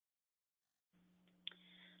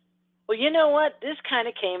Well, you know what? This kind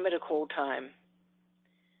of came at a cool time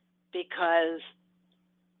because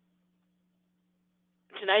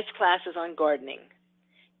tonight's class is on gardening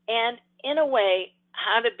and, in a way,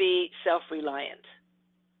 how to be self-reliant.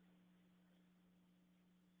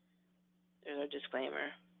 There's our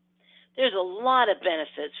disclaimer. There's a lot of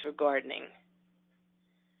benefits for gardening.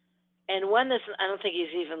 And one that I don't think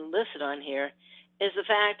he's even listed on here is the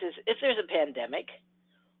fact is if there's a pandemic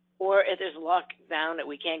or if there's a lockdown that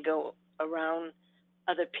we can't go around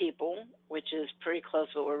other people, which is pretty close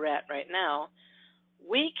to what we're at right now,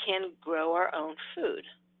 we can grow our own food.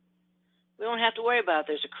 We don't have to worry about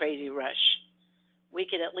there's a crazy rush. We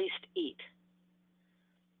can at least eat.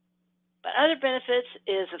 But other benefits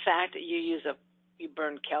is the fact that you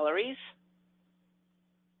burn calories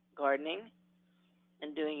gardening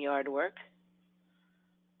and doing yard work.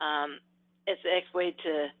 It's an excellent way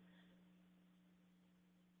to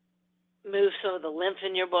move some of the lymph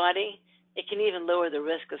in your body. It can even lower the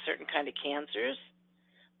risk of certain kind of cancers,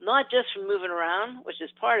 not just from moving around, which is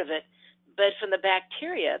part of it, but from the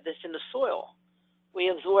bacteria that's in the soil we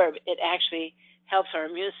absorb. It actually helps our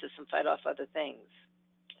immune system fight off other things.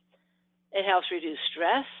 It helps reduce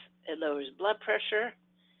stress, it lowers blood pressure,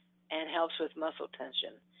 and helps with muscle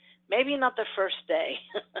tension. Maybe not the first day,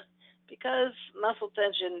 because muscle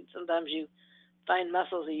tension, sometimes you find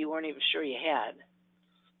muscles that you weren't even sure you had.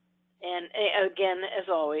 And again, as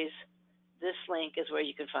always, this link is where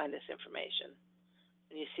you can find this information.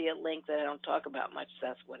 When you see a link that I don't talk about much,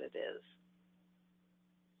 that's what it is.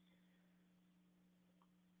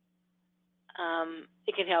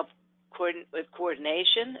 It can help with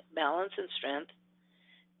coordination, balance, and strength.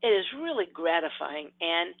 It is really gratifying,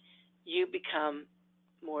 and you become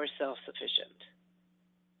more self-sufficient.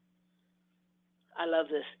 I love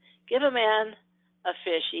this. Give a man a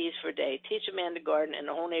fish he eats for a day. Teach a man to garden, and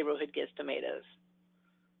the whole neighborhood gets tomatoes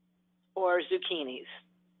or zucchinis.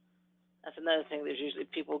 That's another thing. There's usually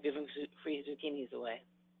people giving free zucchinis away.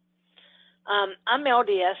 I'm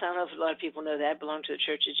LDS. I don't know if a lot of people know that. I belong to the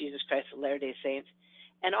Church of Jesus Christ of Latter-day Saints.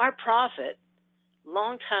 And our prophet,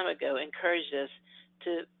 long time ago, encouraged us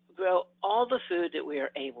to grow all the food that we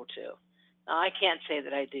are able to. Now, I can't say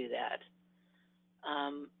that I do that.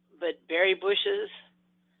 But berry bushes,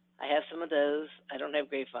 I have some of those. I don't have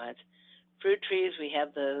grapevines. Fruit trees, we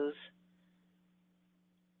have those.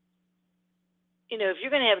 You know, if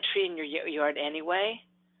you're going to have a tree in your yard anyway,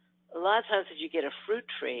 a lot of times if you get a fruit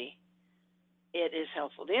tree, it is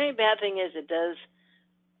helpful. The only bad thing is it does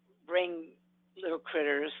bring little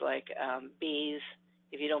critters like bees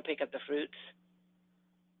if you don't pick up the fruits.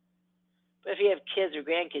 But if you have kids or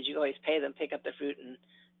grandkids, you always pay them pick up the fruit and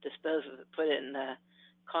dispose of it, put it in the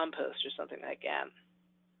compost or something like that.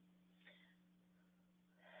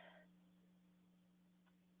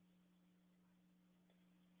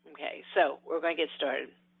 Okay, so we're going to get started.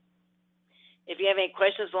 If you have any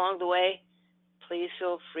questions along the way, please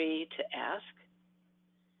feel free to ask.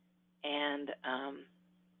 And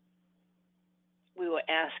we will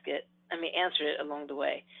answer it along the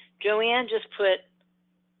way. Joanne just put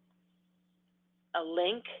a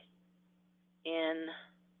link in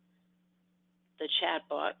the chat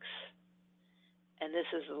box, and this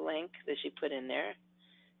is the link that she put in there,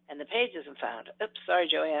 and the page isn't found. Oops, sorry,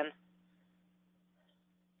 Joanne.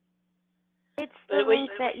 It's the link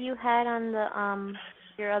that you had on the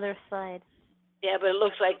your other slide. Yeah, but it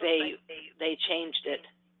looks like they changed it.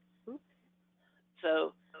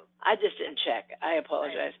 So I just didn't check. I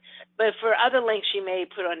apologize. But for other links she may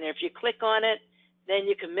put on there, if you click on it, then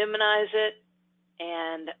you can memorize it,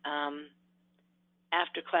 and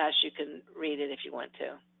after class you can read it if you want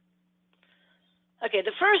to. Okay,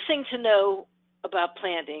 the first thing to know about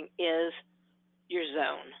planting is your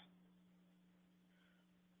zone.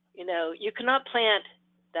 You know, you cannot plant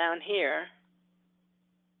down here,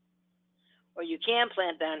 or you can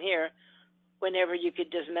plant down here whenever you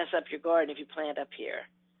could just mess up your garden if you plant up here.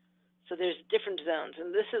 So there's different zones,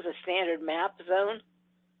 and this is a standard map zone.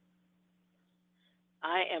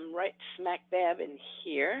 I am right smack dab in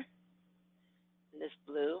here, in this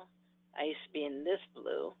blue. I used to be in this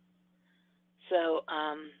blue. So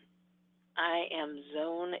I am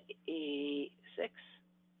zone E6,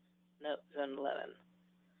 no, zone 11.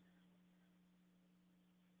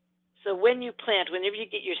 So when you plant, whenever you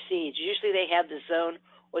get your seeds, usually they have the zone,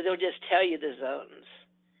 or they'll just tell you the zones.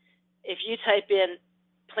 If you type in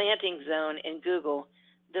planting zone in Google,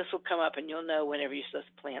 this will come up and you'll know whenever you're supposed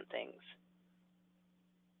to plant things.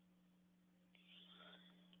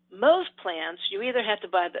 Most plants, you either have to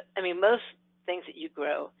buy most things that you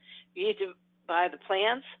grow, you need to buy the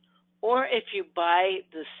plants, or if you buy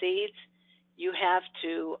the seeds, you have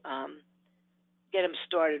to get them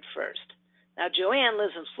started first. Now, Joanne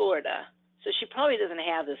lives in Florida, so she probably doesn't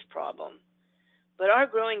have this problem. But our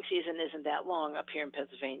growing season isn't that long up here in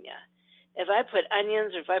Pennsylvania. If I put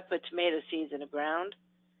onions or if I put tomato seeds in the ground,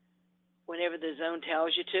 whenever the zone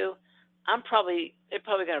tells you to, they're probably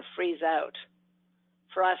going to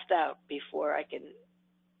frost out before I can,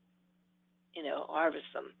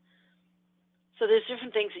 harvest them. So there's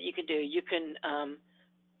different things that you can do. You can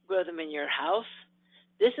grow them in your house.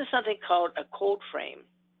 This is something called a cold frame.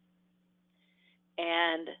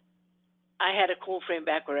 And I had a cold frame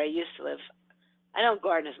back where I used to live. I don't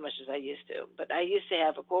garden as much as I used to, but I used to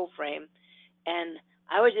have a cold frame, and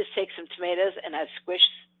I would just take some tomatoes and I'd squish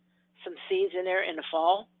some seeds in there in the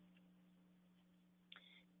fall,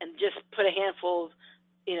 and just put a handful of,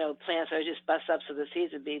 plants I would just bust up so the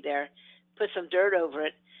seeds would be there, put some dirt over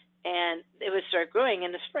it, and it would start growing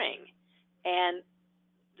in the spring. And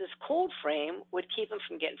this cold frame would keep them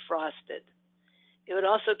from getting frosted. It would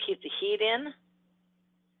also keep the heat in.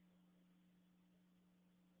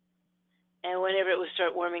 And whenever it would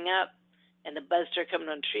start warming up and the buds start coming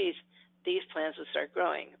on trees, these plants would start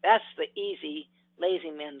growing. That's the easy, lazy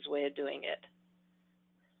man's way of doing it.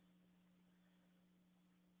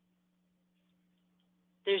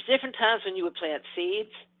 There's different times when you would plant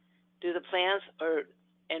seeds, do the plants,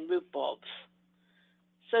 and root bulbs.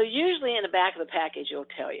 So usually in the back of the package, it'll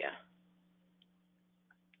tell you.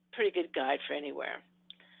 Pretty good guide for anywhere.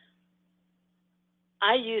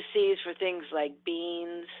 I use seeds for things like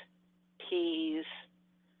beans, peas,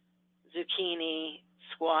 zucchini,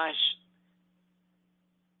 squash,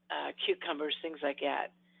 cucumbers, things like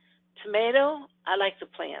that. Tomato, I like the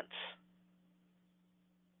plants.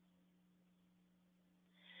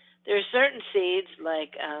 There are certain seeds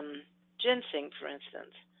like ginseng, for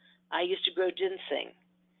instance. I used to grow ginseng.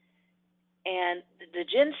 And the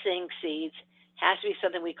ginseng seeds has to be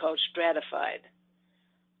something we call stratified.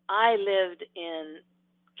 I lived in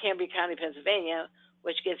Cambria County, Pennsylvania,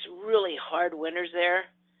 which gets really hard winters there.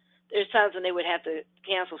 There's times when they would have to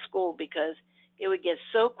cancel school because it would get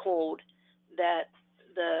so cold that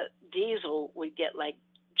the diesel would get like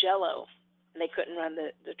jello, and they couldn't run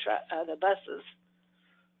the buses.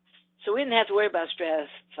 So we didn't have to worry about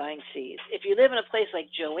stratifying seeds. If you live in a place like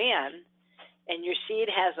Joanne, and your seed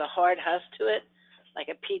has a hard husk to it, like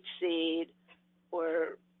a peach seed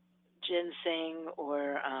or ginseng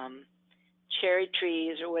or cherry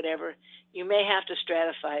trees or whatever, you may have to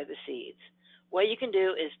stratify the seeds. What you can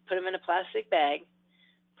do is put them in a plastic bag,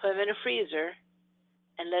 put them in a freezer,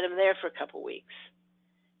 and let them there for a couple weeks.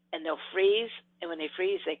 And they'll freeze, and when they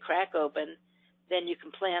freeze, they crack open. Then you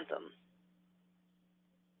can plant them.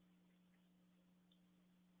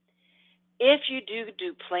 If you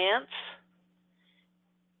do plants,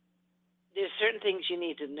 there's certain things you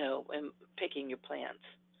need to know when picking your plants,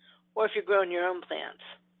 or if you're growing your own plants.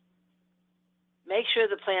 Make sure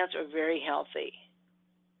the plants are very healthy.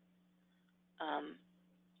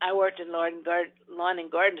 I worked in lawn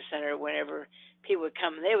and garden center. Whenever people would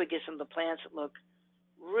come, they would get some of the plants that look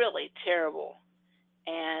really terrible.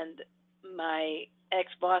 And my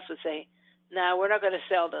ex-boss would say, "No, we're not going to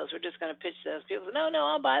sell those. We're just going to pitch those." People said, "No,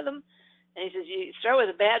 I'll buy them." And he says, "You start with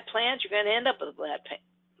a bad plant, you're going to end up with a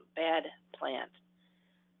bad plant."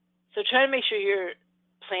 So try to make sure your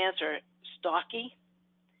plants are stocky,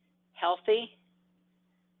 healthy,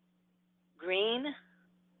 green,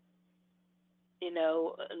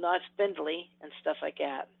 not spindly and stuff like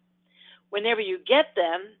that. Whenever you get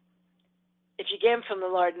them, if you get them from the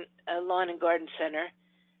lawn and garden center,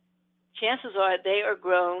 chances are they are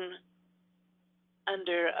grown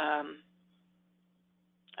under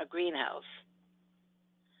a greenhouse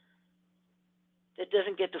that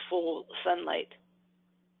doesn't get the full sunlight.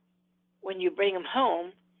 When you bring them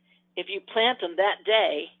home, if you plant them that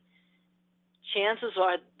day, chances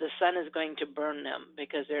are the sun is going to burn them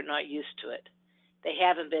because they're not used to it. They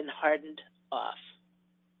haven't been hardened off.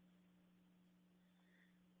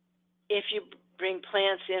 If you bring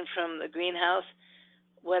plants in from the greenhouse,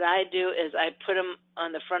 what I do is I put them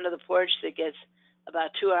on the front of the porch that gets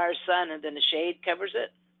about 2 hours sun, and then the shade covers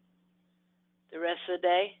it the rest of the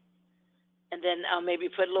day. And then I'll maybe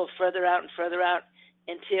put a little further out and further out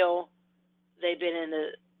until they've been in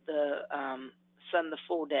the sun the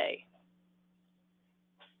full day.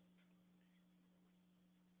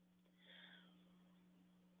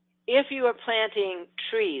 If you are planting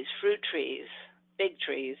trees, fruit trees, big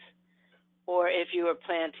trees, or if you are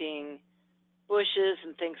planting bushes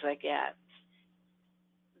and things like that,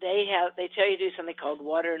 they tell you to do something called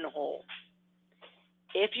water in a hole.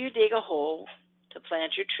 If you dig a hole to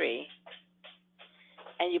plant your tree,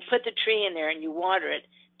 and you put the tree in there and you water it,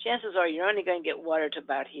 chances are you're only going to get water to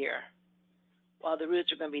about here. while the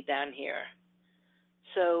roots are going to be down here.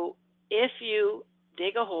 So if you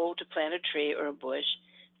dig a hole to plant a tree or a bush,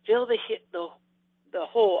 fill the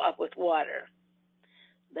hole up with water.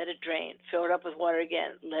 Let it drain. Fill it up with water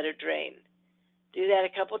again. Let it drain. Do that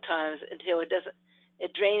a couple times until it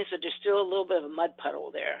drains, but there's still a little bit of a mud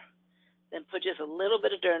puddle there. Then put just a little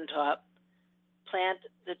bit of dirt on top. Plant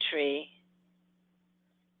the tree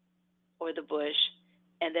or the bush,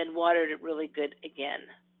 and then water it really good again.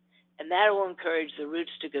 And that will encourage the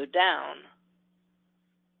roots to go down.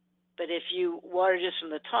 But if you water just from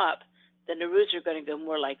the top, then the roots are going to go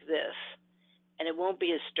more like this, and it won't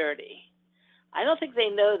be as sturdy. I don't think they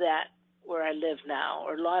know that where I live now,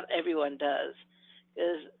 or everyone does,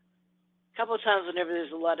 because a couple of times whenever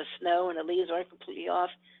there's a lot of snow and the leaves aren't completely off,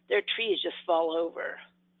 their trees just fall over.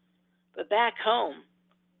 But back home,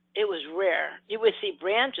 it was rare. You would see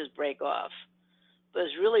branches break off, but it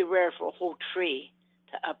was really rare for a whole tree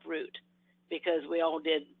to uproot because we all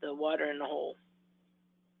did the water in the hole.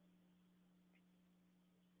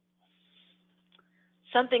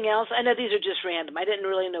 Something else, I know these are just random. I didn't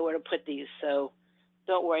really know where to put these, so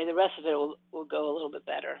don't worry. The rest of it will go a little bit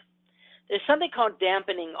better. There's something called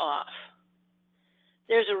dampening off.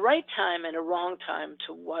 There's a right time and a wrong time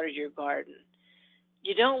to water your garden.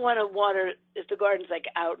 You don't want to water, if the garden's like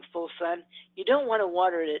out in full sun, you don't want to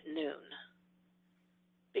water it at noon.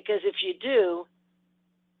 Because if you do,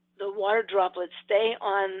 the water droplets stay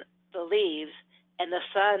on the leaves and the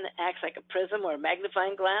sun acts like a prism or a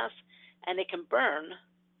magnifying glass, and it can burn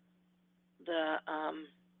the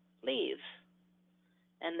leaves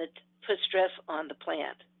and put stress on the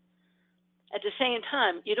plant. At the same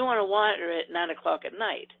time, you don't want to water it 9 o'clock at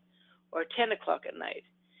night or 10 o'clock at night,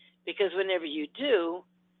 because whenever you do,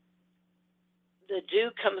 the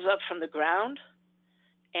dew comes up from the ground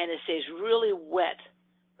and it stays really wet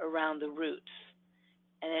around the roots.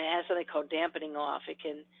 And it has something called dampening off. It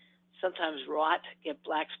can sometimes rot, get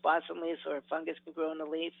black spots on leaves, or a fungus can grow in the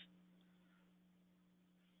leaf.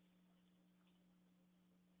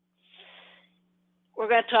 We're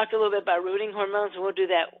going to talk a little bit about rooting hormones, and we'll do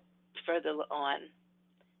that further on.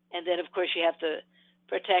 And then, of course, you have to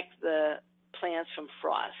protect the plants from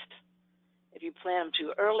frost. If you plant them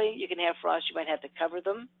too early, you can have frost. You might have to cover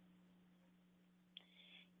them.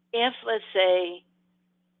 If, let's say,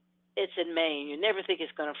 it's in May, and you never think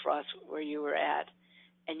it's going to frost where you were at,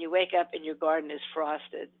 and you wake up and your garden is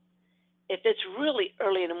frosted, if it's really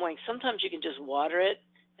early in the morning, sometimes you can just water it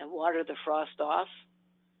and water the frost off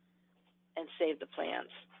and save the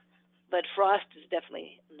plants. But frost is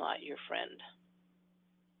definitely not your friend.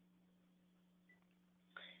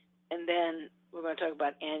 And then we're going to talk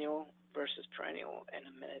about annual versus perennial in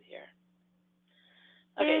a minute here.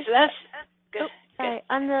 Okay, so that's good. Sorry,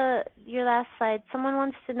 on your last slide, someone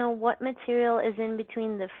wants to know what material is in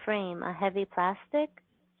between the frame, a heavy plastic?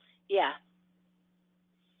 Yeah.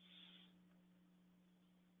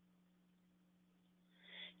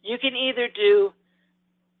 You can either do,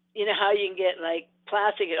 you know how you can get like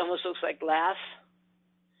plastic, it almost looks like glass,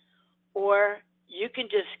 or you can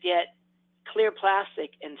just get clear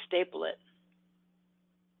plastic and staple it.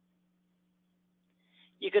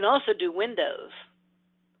 You can also do windows.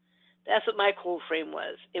 That's what my cold frame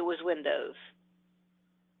was. It was windows.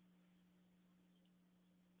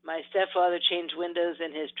 My stepfather changed windows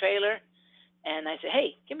in his trailer, and I said,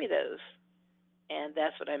 hey, give me those. And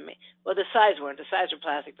that's what I made. Well, the sides weren't. The sides were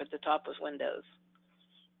plastic, but the top was windows.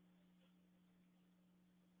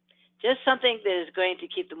 Just something that is going to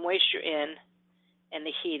keep the moisture in and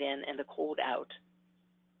the heat in and the cold out.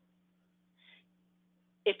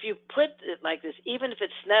 If you put it like this, even if it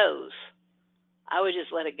snows, I would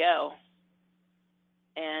just let it go,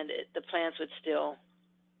 and the plants would still,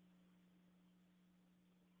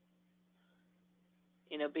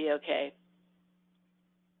 be okay.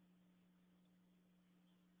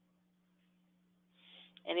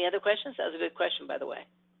 Any other questions? That was a good question, by the way.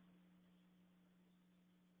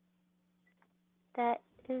 That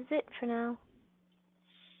is it for now.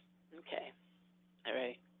 Okay. All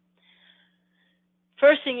right.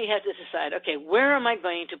 First thing you have to decide, okay, where am I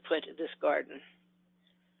going to put this garden?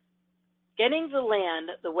 Getting the land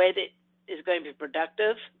the way that is going to be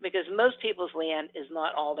productive, because most people's land is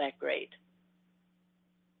not all that great.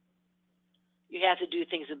 You have to do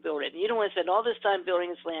things to build it. And you don't want to spend all this time building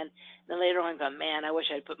this land, and then later on go, man, I wish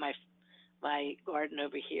I'd put my garden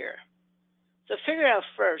over here. So figure out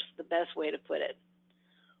first the best way to put it.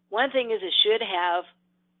 One thing is it should have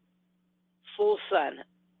full sun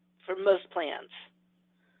for most plants.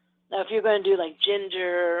 Now, if you're going to do like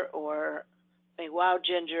ginger or wild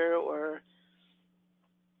ginger or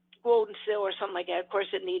golden seal or something like that, of course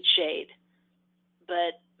it needs shade.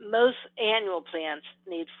 But most annual plants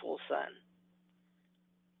need full sun.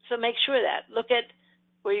 So make sure that. Look at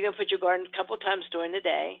where you're going to put your garden a couple times during the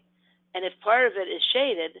day. And if part of it is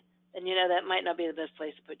shaded, then you know that might not be the best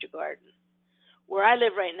place to put your garden. Where I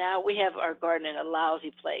live right now, we have our garden in a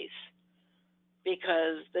lousy place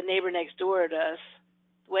because the neighbor next door to us,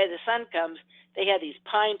 the way the sun comes, they have these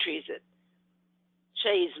pine trees that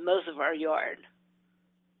shades most of our yard.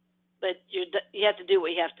 But you have to do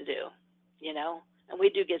what you have to do, you know, and we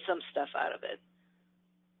do get some stuff out of it.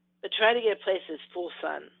 But try to get a place that's full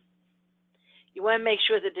sun. You want to make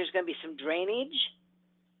sure that there's going to be some drainage,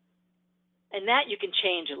 and that you can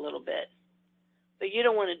change a little bit, but you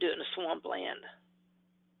don't want to do it in a swampland.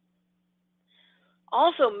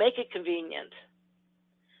 Also, make it convenient.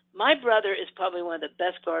 My brother is probably one of the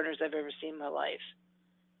best gardeners I've ever seen in my life.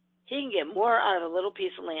 He can get more out of a little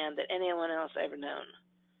piece of land than anyone else I've ever known.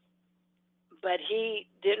 But he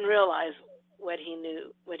didn't realize what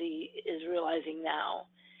he is realizing now.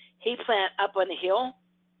 He planted up on the hill,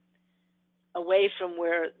 away from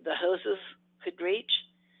where the hoses could reach.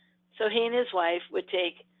 So he and his wife would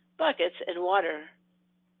take buckets and water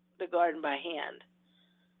the garden by hand.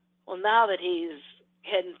 Well, now that he's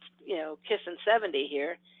heading, kissing 70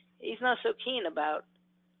 here, he's not so keen about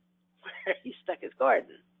where he stuck his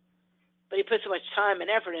garden. But he put so much time and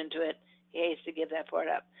effort into it, he hates to give that part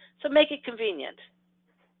up. So make it convenient.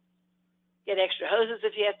 Get extra hoses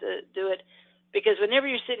if you have to do it. Because whenever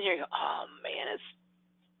you're sitting here, you go, oh man, it's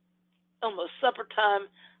almost supper time.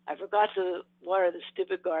 I forgot to water the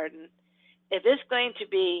stupid garden. If it's going to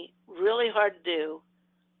be really hard to do,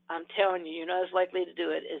 I'm telling you, you're not as likely to do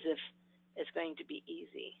it as if it's going to be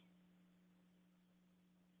easy.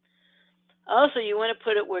 Also, you want to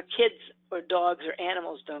put it where kids or dogs or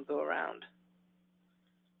animals don't go around.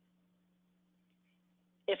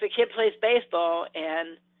 If a kid plays baseball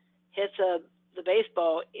and hits the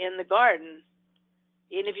baseball in the garden,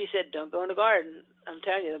 even if you said don't go in the garden, I'm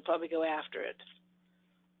telling you, they'll probably go after it.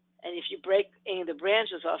 And if you break any of the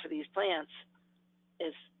branches off of these plants,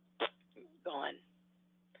 it's gone.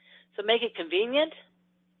 So make it convenient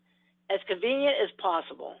as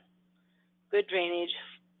possible. Good drainage,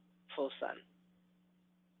 full sun.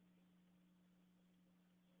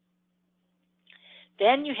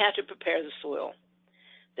 Then you have to prepare the soil.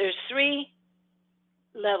 There's 3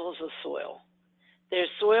 levels of soil. There's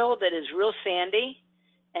soil that is real sandy,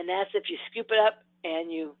 and that's if you scoop it up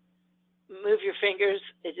and you move your fingers,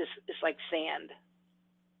 it's like sand.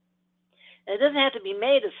 And it doesn't have to be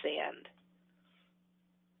made of sand.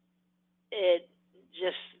 It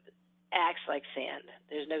just acts like sand.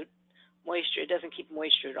 There's no moisture. It doesn't keep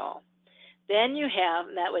moisture at all. Then you have,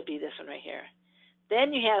 and that would be this one right here.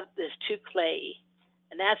 Then you have this 2 clay,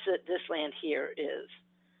 and that's what this land here is.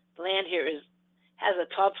 The land here has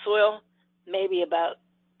a topsoil, maybe about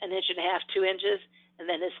 1.5 inches, 2 inches, and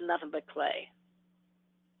then it's nothing but clay.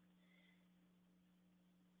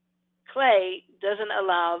 Clay doesn't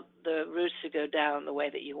allow the roots to go down the way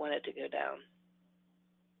that you want it to go down.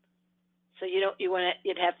 So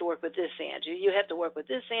you'd have to work with this sand. You have to work with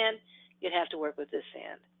this sand. You'd have to work with this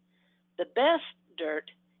sand. The best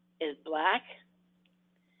dirt is black.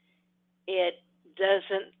 It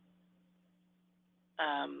doesn't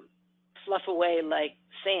fluff away like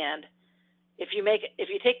sand. If you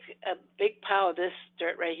take a big pile of this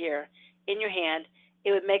dirt right here in your hand,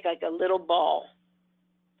 it would make like a little ball.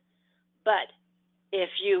 But if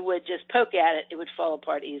you would just poke at it, it would fall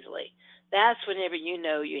apart easily. That's whenever you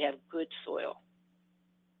know you have good soil.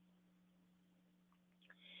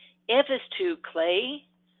 If it's too clay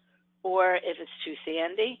or if it's too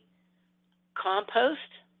sandy, compost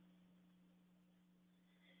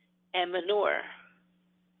and manure.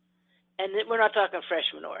 And we're not talking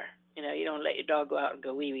fresh manure. You don't let your dog go out and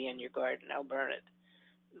go wee-wee in your garden. I'll burn it.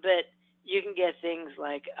 But you can get things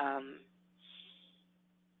like a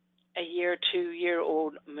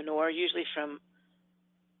 2-year-old manure, usually from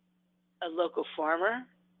a local farmer.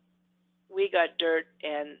 We got dirt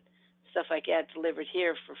and stuff like that delivered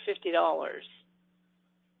here for $50.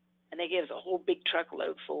 And they gave us a whole big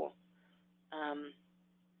truckload full.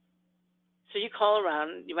 So you call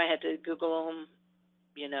around. You might have to Google them,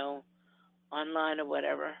 online or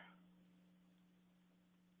whatever.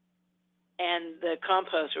 And the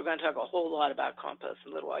compost, we're going to talk a whole lot about compost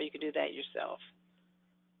in a little while. You can do that yourself.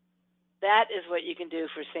 That is what you can do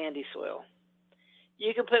for sandy soil.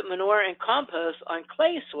 You can put manure and compost on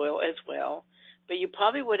clay soil as well, but you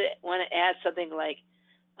probably would want to add something like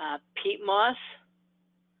peat moss.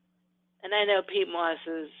 And I know peat moss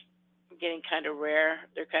is getting kind of rare.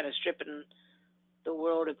 They're kind of stripping the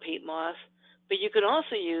world of peat moss. But you can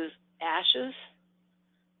also use ashes,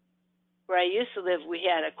 where I used to live, we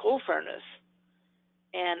had a coal furnace,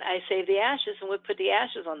 and I saved the ashes and would put the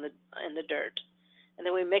ashes in the dirt, and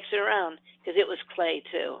then we mix it around because it was clay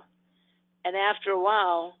too. And after a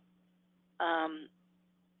while,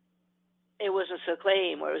 it wasn't so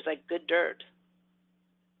clay anymore. It was like good dirt.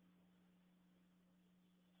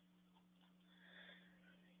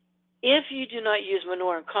 If you do not use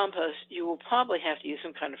manure and compost, you will probably have to use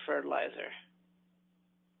some kind of fertilizer.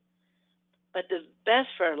 But the best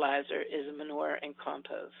fertilizer is manure and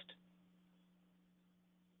compost.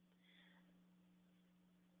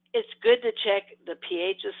 It's good to check the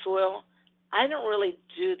pH of soil. I don't really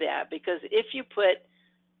do that because if you put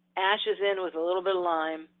ashes in with a little bit of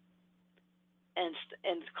lime and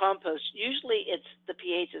compost, usually the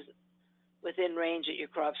pH is within range that your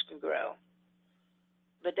crops can grow.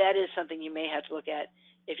 But that is something you may have to look at.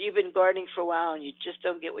 If you've been gardening for a while and you just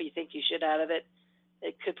don't get what you think you should out of it,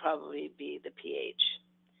 it could probably be the pH.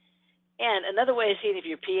 And another way of seeing if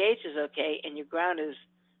your pH is okay and your ground is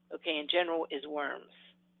okay in general is worms.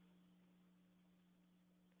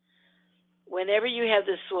 Whenever you have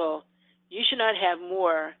this soil, you should not have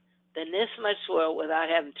more than this much soil without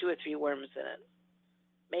having 2 or 3 worms in it,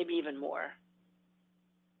 maybe even more.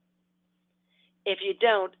 If you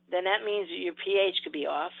don't, then that means that your pH could be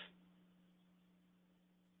off.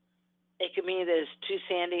 It could mean that it's too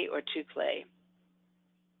sandy or too clay.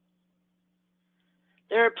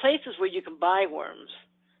 There are places where you can buy worms,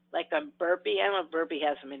 like on Burpee. I don't know if Burpee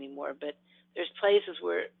has them anymore, but there's places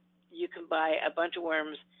where you can buy a bunch of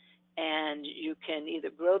worms and you can either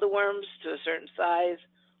grow the worms to a certain size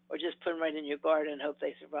or just put them right in your garden and hope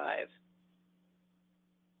they survive.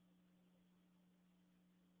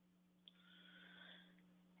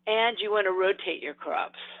 And you want to rotate your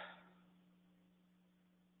crops.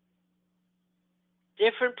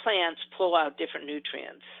 Different plants pull out different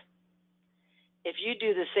nutrients. If you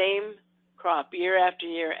do the same crop year after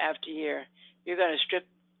year after year, you're going to strip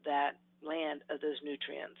that land of those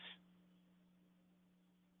nutrients.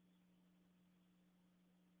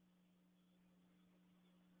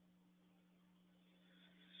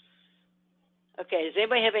 Okay, does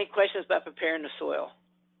anybody have any questions about preparing the soil?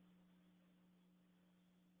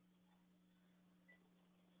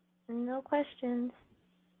 No questions.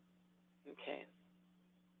 Okay.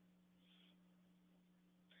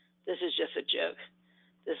 This is just a joke.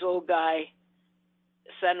 This old guy,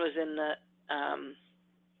 son was in the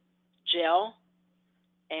jail,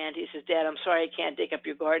 and he says, "Dad, I'm sorry I can't dig up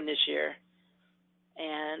your garden this year."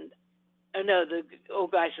 And, oh no, the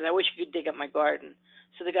old guy says, "I wish you could dig up my garden."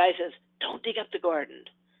 So the guy says, "Don't dig up the garden.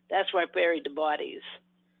 That's where I buried the bodies."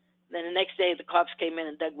 And then the next day, the cops came in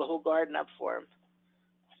and dug the whole garden up for him.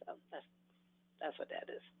 So that's what that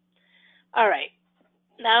is. All right.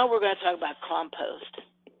 Now we're going to talk about compost.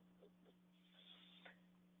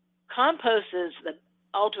 Compost is the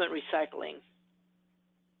ultimate recycling.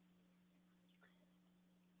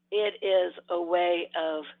 It is a way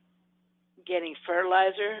of getting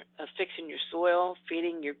fertilizer, of fixing your soil,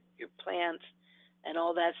 feeding your plants, and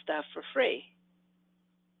all that stuff for free.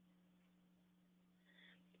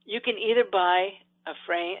 You can either buy a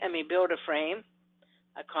frame, build a frame,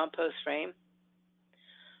 a compost frame,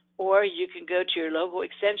 or you can go to your local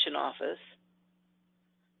extension office.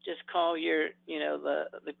 Just call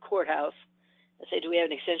the courthouse and say, "Do we have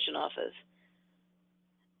an extension office?"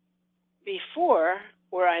 Before,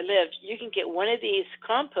 where I lived, you can get one of these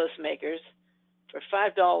compost makers for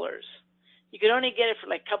 $5. You could only get it for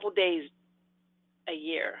like a couple days a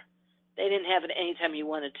year. They didn't have it anytime you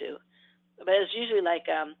wanted to. But it was usually like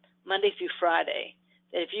Monday through Friday.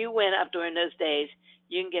 That if you went up during those days,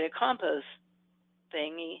 you can get a compost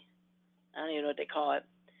thingy, I don't even know what they call it,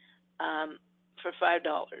 for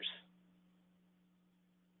 $5.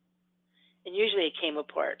 And usually it came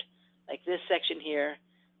apart, like this section here,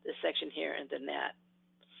 and then that.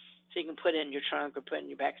 So you can put it in your trunk or put it in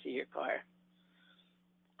your backseat of your car.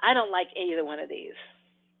 I don't like either one of these.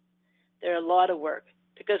 They're a lot of work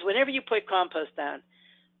because whenever you put compost down,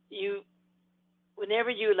 whenever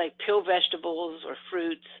you like peel vegetables or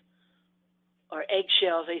fruits or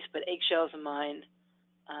eggshells, I used to put eggshells in mine,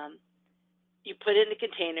 you put it in a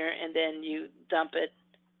container and then you dump it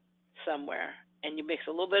somewhere and you mix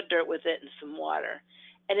a little bit of dirt with it and some water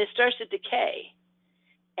and it starts to decay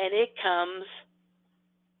and it comes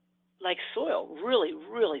like soil, really,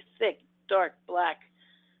 really thick, dark, black,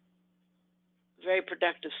 very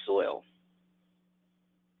productive soil.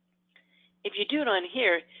 If you do it on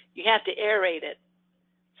here, you have to aerate it.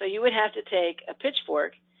 So you would have to take a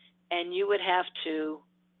pitchfork and you would have to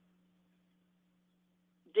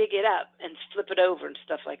dig it up and flip it over and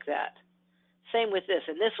stuff like that. Same with this,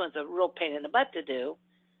 and this one's a real pain in the butt to do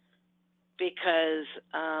because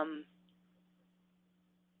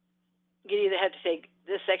you either have to take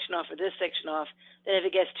this section off or this section off. Then if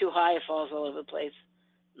it gets too high, it falls all over the place.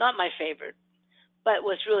 Not my favorite. But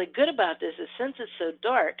what's really good about this is since it's so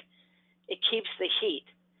dark, it keeps the heat.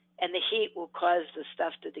 And the heat will cause the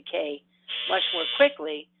stuff to decay much more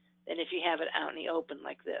quickly than if you have it out in the open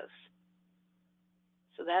like this.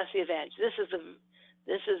 So that's the advantage.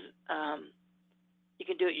 You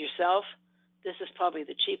can do it yourself. This is probably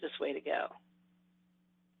the cheapest way to go.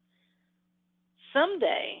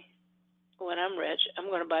 Someday, when I'm rich, I'm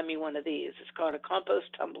going to buy me one of these. It's called a compost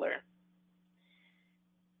tumbler.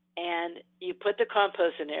 And you put the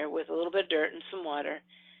compost in there with a little bit of dirt and some water,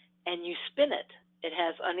 and you spin it. It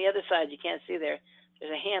has, on the other side, you can't see there's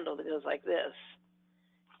a handle that goes like this.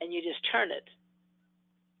 And you just turn it.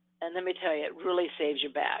 And let me tell you, it really saves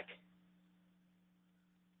your back.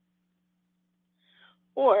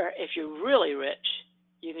 Or if you're really rich,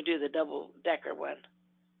 you can do the double-decker one.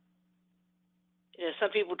 You know,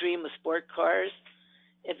 some people dream of sport cars.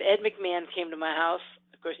 If Ed McMahon came to my house,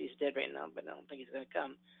 of course he's dead right now, but I don't think he's going to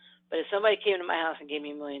come. But if somebody came to my house and gave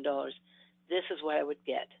me $1 million, this is what I would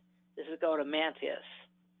get. This is called a Mantis,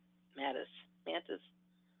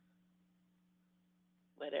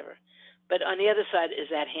 whatever. But on the other side is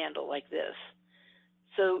that handle like this.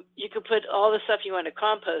 So you can put all the stuff you want to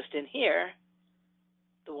compost in here,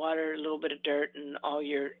 the water, a little bit of dirt, and all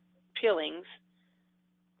your peelings,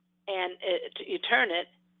 and you turn it,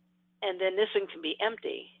 and then this one can be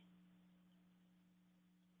empty.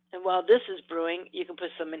 And while this is brewing, you can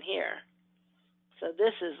put some in here. So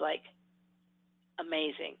this is like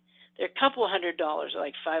amazing. They're a couple $100,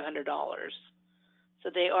 like $500. So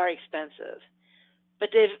they are expensive.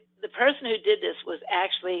 But the person who did this was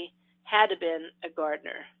actually had to been a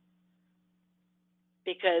gardener,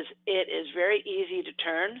 because it is very easy to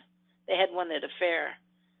turn. They had one at a fair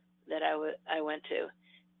that I went to.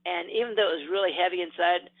 And even though it was really heavy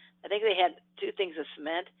inside, I think they had 2 things of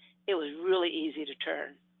cement, it was really easy to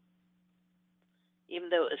turn, even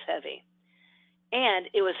though it was heavy. And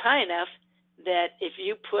it was high enough that if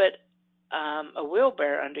you put a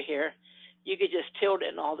wheelbarrow under here, you could just tilt it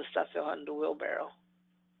and all the stuff fell into the wheelbarrow.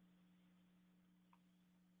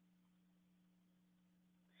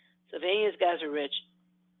 So if any of these guys are rich,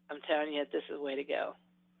 I'm telling you, this is the way to go.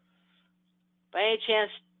 By any chance,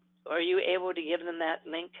 are you able to give them that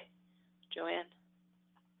link, Joanne?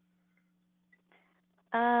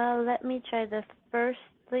 Let me try the first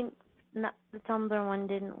link. Not the Tumblr one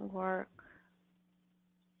didn't work.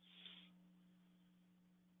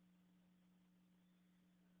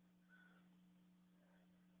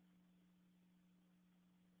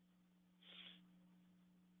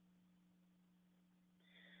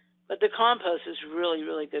 But the compost is really,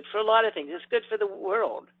 really good for a lot of things. It's good for the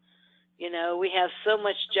world. You know, we have so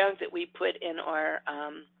much junk that we put in our,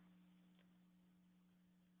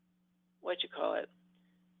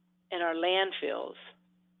 in our landfills.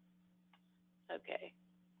 Okay.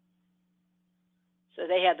 So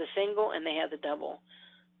they have the single and they have the double.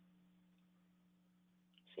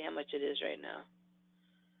 See how much it is right now.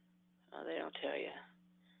 Oh, they don't tell you.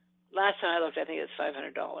 Last time I looked, I think it was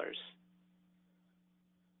 $500.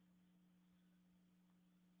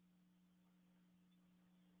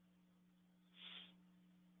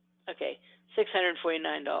 Okay,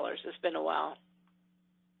 $649. It's been a while.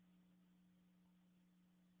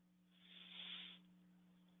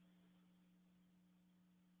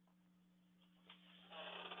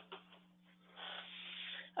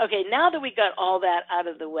 Okay, now that we got all that out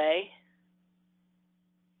of the way,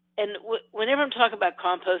 and whenever I'm talking about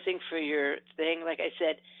composting for your thing, like I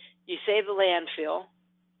said, you save the landfill,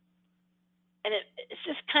 and it's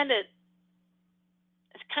just kind of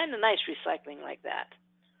nice recycling like that,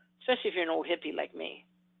 especially if you're an old hippie like me.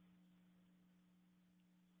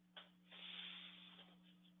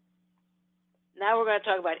 Now we're going to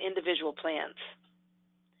talk about individual plants.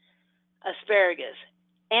 Asparagus.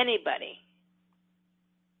 Anybody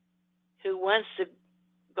who wants to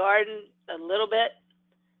garden a little bit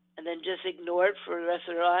and then just ignore it for the rest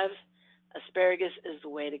of their lives, asparagus is the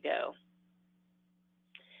way to go.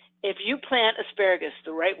 If you plant asparagus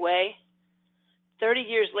the right way, 30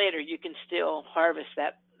 years later, you can still harvest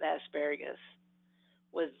that asparagus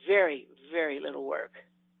with very, very little work.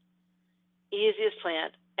 Easiest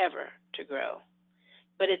plant ever to grow.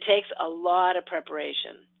 But it takes a lot of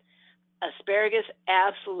preparation. Asparagus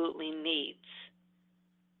absolutely needs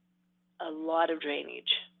a lot of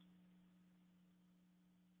drainage.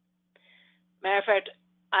 Matter of fact,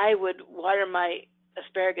 I would water my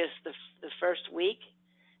asparagus the first week,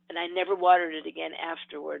 and I never watered it again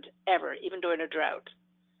afterward, ever, even during a drought.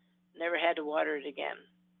 Never had to water it again.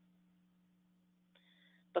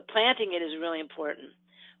 but planting it is really important.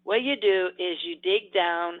 What you do is you dig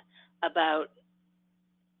down about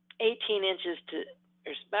 18 inches to,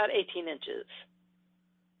 or about 18 inches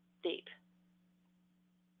deep.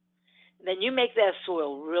 Then you make that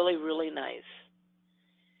soil really, really nice.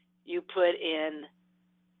 You put in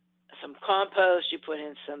some compost, you put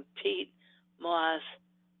in some peat, moss,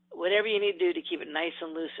 whatever you need to do to keep it nice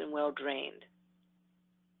and loose and well drained.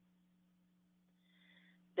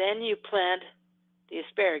 Then you plant the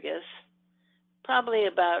asparagus, probably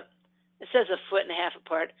about, it says 1.5 feet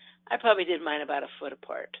apart. I probably did mine about 1 foot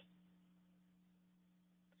apart,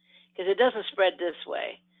 because it doesn't spread this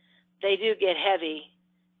way. They do get heavy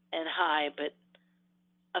and high, but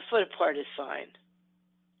 1 foot apart is fine.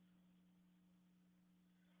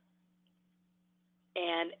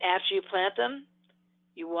 And after you plant them,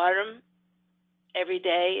 you water them every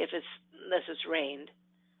day unless it's rained.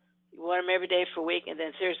 You water them every day for a week, and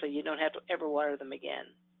then seriously, you don't have to ever water them again.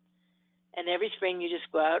 And every spring you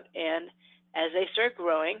just go out, and as they start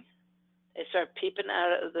growing, they start peeping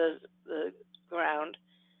out of the ground,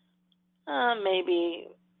 maybe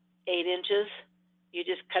 8 inches, you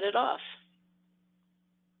just cut it off.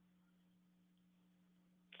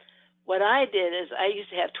 What I did is I used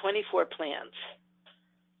to have 24 plants.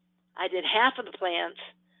 I did half of the plants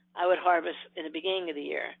I would harvest in the beginning of the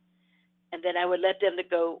year, and then I would let them to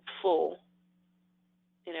go full,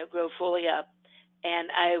 grow fully up, and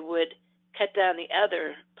I would cut down the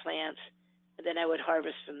other plants, and then I would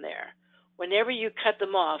harvest from there. Whenever you cut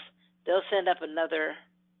them off, they'll send up another,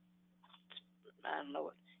 I don't know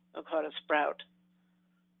what I'll call it, a sprout.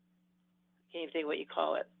 Can't even think what you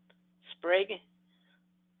call it, sprig,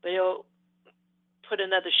 but it'll put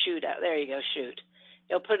another shoot out. There you go, shoot.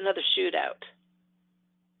 It'll put another shoot out.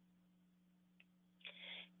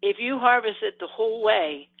 If you harvest it the whole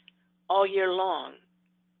way, all year long,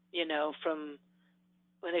 from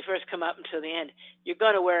when they first come up until the end, you're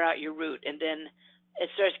going to wear out your root, and then it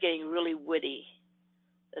starts getting really woody.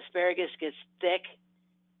 The asparagus gets thick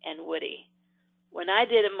and woody. When I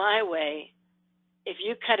did it my way, if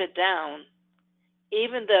you cut it down,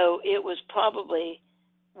 even though it was probably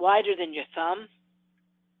wider than your thumb,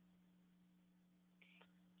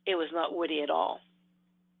 it was not woody at all.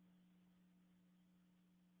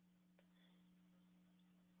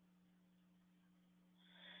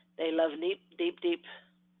 They love deep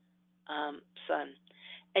sun.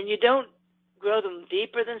 And you don't grow them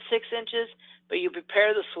deeper than 6 inches, but you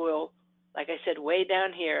prepare the soil, like I said, way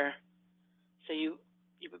down here. So you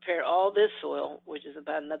prepare all this soil, which is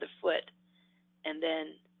about another foot, and then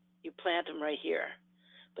you plant them right here.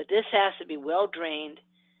 But this has to be well drained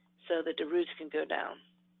so that the roots can go down.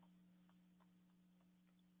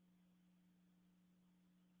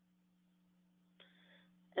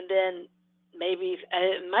 And then maybe,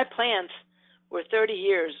 my plants were 30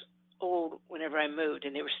 years old whenever I moved,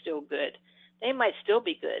 and they were still good. They might still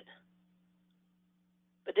be good,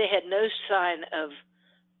 but they had no sign of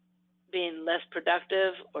being less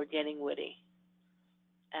productive or getting woody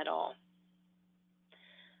at all.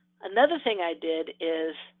 Another thing I did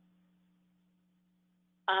is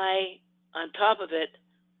I, on top of it,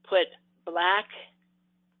 put black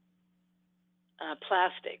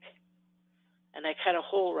plastic, and I cut a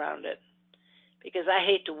hole around it because I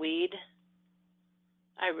hate to weed.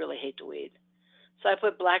 I really hate to weed. So I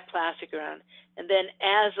put black plastic around, and then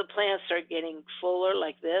as the plants start getting fuller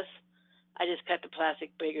like this, I just cut the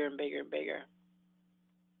plastic bigger and bigger and bigger.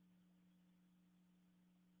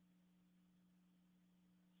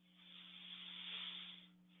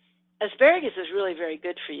 Asparagus is really very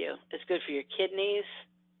good for you. It's good for your kidneys.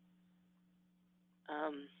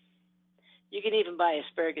 You can even buy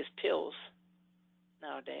asparagus pills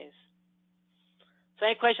nowadays. So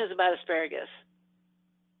any questions about asparagus?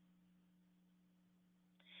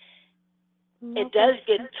 No It does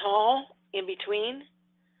question. get tall in between,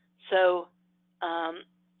 so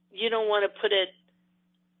you don't want to put it,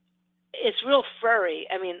 it's real furry,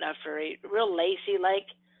 not furry, real lacy-like.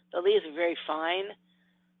 The leaves are very fine,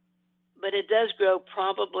 but it does grow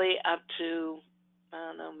probably up to, I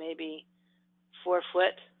don't know, maybe 4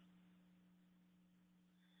 foot.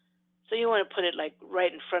 So you want to put it like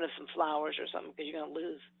right in front of some flowers or something, because you're going to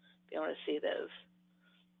be able to see those.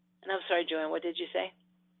 And I'm sorry, Joanne, what did you say?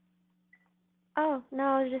 Oh, no,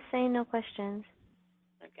 I was just saying no questions.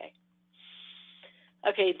 Okay.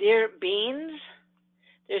 Okay, dear beans.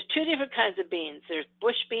 There's 2 different kinds of beans. There's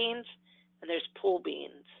bush beans and there's pole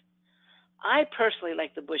beans. I personally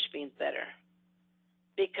like the bush beans better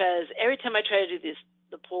because every time I try to do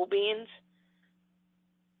the pole beans,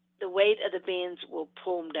 the weight of the beans will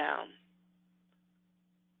pull them down.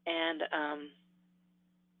 And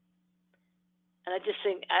And I just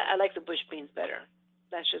think I like the bush beans better.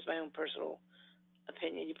 That's just my own personal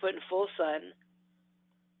opinion. You put in full sun,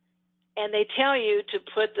 and they tell you to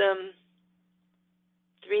put them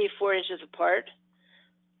 3-4 inches apart.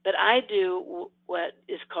 But I do what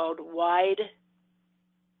is called wide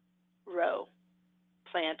row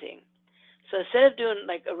planting. So instead of doing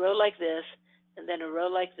like a row like this, and then a row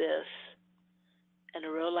like this, and a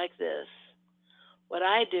row like this, what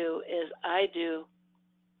I do is I do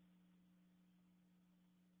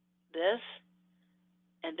this,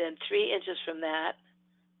 and then 3 inches from that,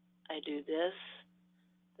 I do this,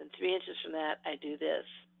 then 3 inches from that, I do this.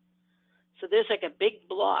 So there's like a big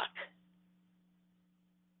block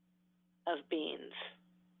of beans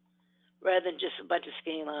rather than just a bunch of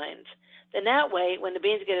skinny lines. Then that way, when the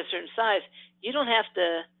beans get a certain size, you don't have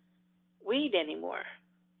to weed anymore.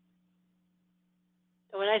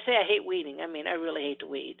 And when I say I hate weeding, I mean I really hate to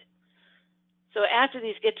weed. So after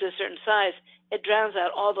these get to a certain size, it drowns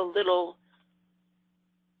out all the little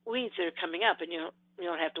weeds that are coming up, and you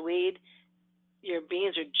don't have to weed. Your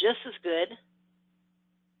beans are just as good.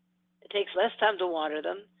 It takes less time to water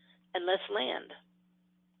them and less land.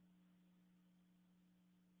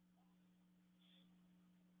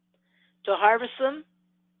 To harvest them,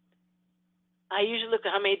 I usually look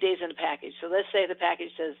at how many days in the package. So let's say the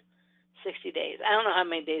package says 60 days. I don't know how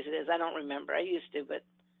many days it is. I don't remember. I used to, but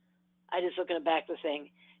I just look at the back of the thing.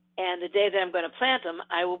 And the day that I'm going to plant them,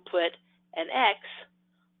 I will put an X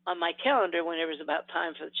on my calendar whenever it's about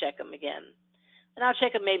time to check them again. And I'll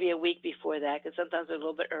check them maybe a week before that, because sometimes they're a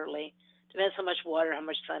little bit early. Depends how much water, how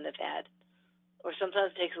much sun they've had. Or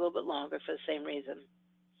sometimes it takes a little bit longer for the same reason.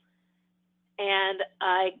 And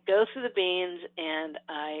I go through the beans, and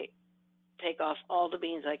I take off all the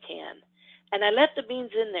beans I can. And I let the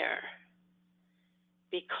beans in there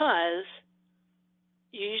because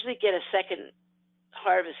you usually get a second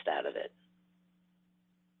harvest out of it.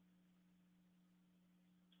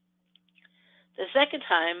 The second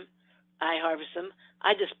time I harvest them,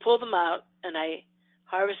 I just pull them out, and I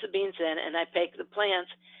harvest the beans in, and I take the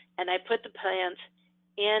plants, and I put the plants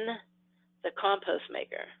in the compost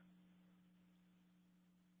maker.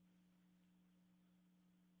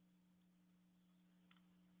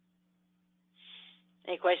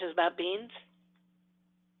 Any questions about beans?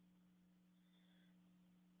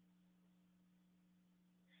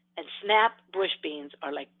 And snap bush beans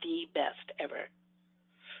are like the best ever.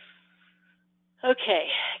 Okay,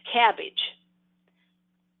 cabbage.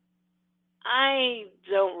 I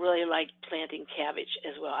don't really like planting cabbage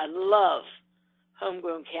as well. I love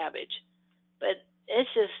homegrown cabbage, but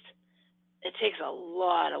it takes a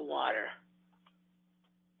lot of water.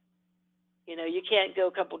 You know, you can't go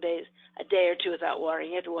a day or two without watering.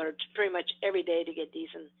 You have to water pretty much every day to get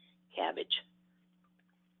decent cabbage.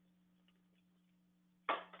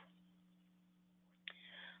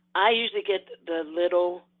 I usually get the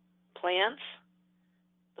little plants.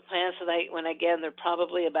 The plants that when I get them, they're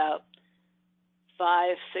probably about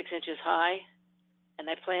 5-6 inches high, and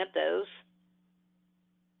I plant those.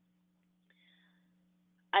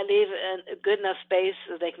 I leave a good enough space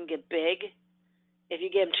so they can get big. If you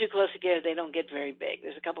get them too close together, they don't get very big.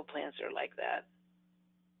 There's a couple plants that are like that.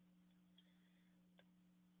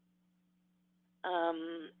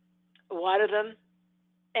 Water them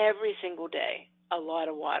every single day. A lot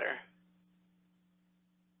of water.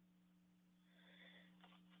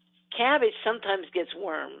 Cabbage sometimes gets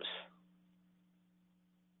worms.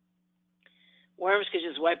 Worms could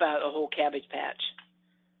just wipe out a whole cabbage patch.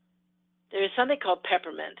 There is something called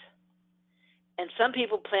peppermint. And some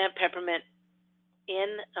people plant peppermint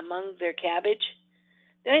in among their cabbage.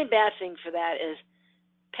 The only bad thing for that is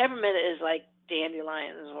peppermint is like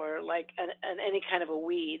dandelions or like any kind of a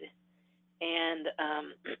weed. And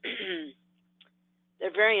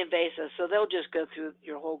they're very invasive, so they'll just go through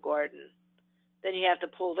your whole garden. Then you have to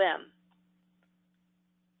pull them.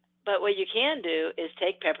 But what you can do is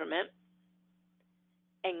take peppermint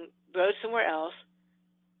and grow it somewhere else,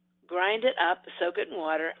 grind it up, soak it in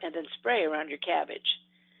water, and then spray around your cabbage.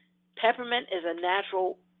 Peppermint is a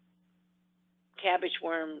natural cabbage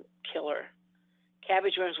worm killer.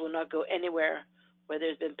 Cabbage worms will not go anywhere where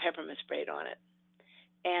there's been peppermint sprayed on it.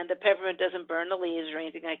 And the peppermint doesn't burn the leaves or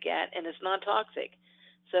anything like that, and it's non-toxic.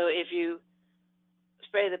 So if you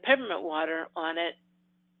spray the peppermint water on it,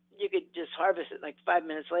 you could just harvest it like 5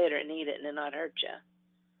 minutes later and eat it and it not hurt you.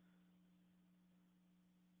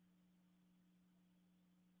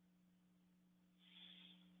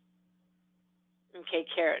 Okay,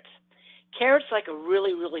 carrots. Carrots like a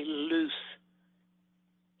really, really loose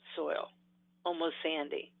soil, almost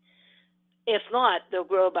sandy. If not, they'll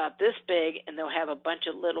grow about this big and they'll have a bunch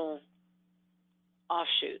of little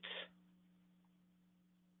offshoots.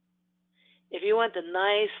 If you want the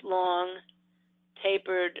nice, long,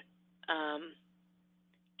 tapered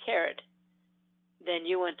carrot, then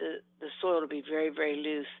you want the soil to be very, very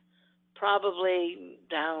loose, probably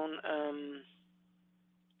down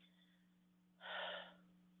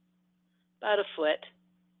about a foot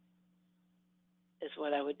is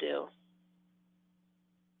what I would do.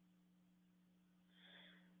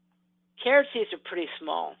 Carrot seeds are pretty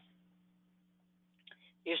small.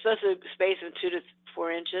 You're supposed to space them 2 to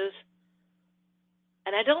 4 inches.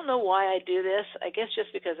 And I don't know why I do this. I guess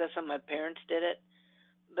just because that's how my parents did it.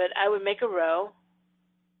 But I would make a row,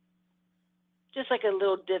 just like a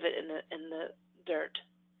little divot in the dirt,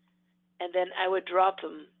 and then I would drop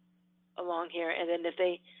them along here. And then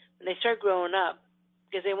when they start growing up,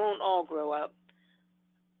 because they won't all grow up,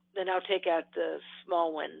 then I'll take out the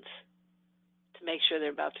small ones to make sure they're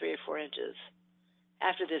about 3 or 4 inches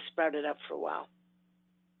after they've sprouted up for a while.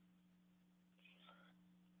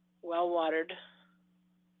 Well watered.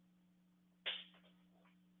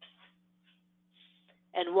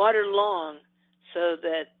 And water long so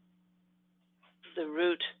that the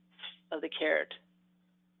root of the carrot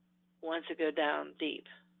wants to go down deep.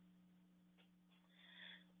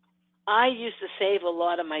 I used to save a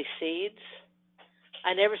lot of my seeds.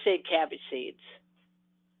 I never saved cabbage seeds.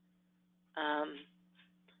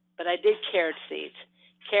 But I did carrot seeds.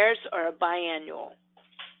 Carrots are a biannual.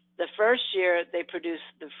 The first year they produce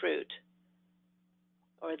the fruit,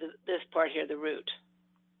 or this part here, the root.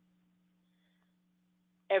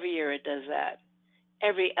 Every year it does that.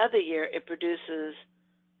 Every other year it produces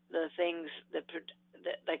the things that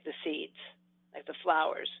like the seeds, like the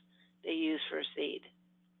flowers they use for a seed.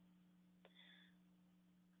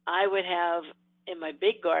 I would have in my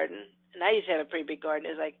big garden, and I used to have a pretty big garden.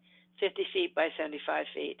 It was like 50 feet by 75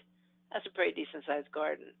 feet. That's a pretty decent sized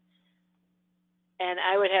garden. And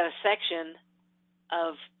I would have a section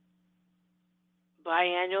of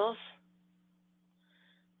biannuals,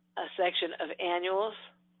 a section of annuals,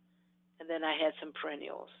 and then I had some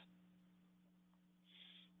perennials.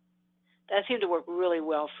 That seemed to work really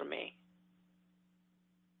well for me.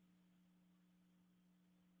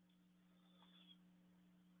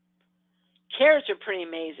 Carrots are pretty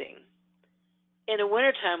amazing. In the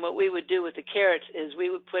wintertime, what we would do with the carrots is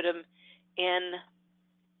we would put them in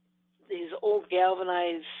these old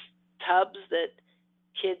galvanized tubs that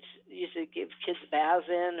kids used to give kids baths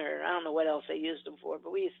in, or I don't know what else they used them for,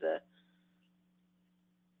 but we used to,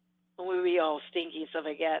 when we would be all stinky and stuff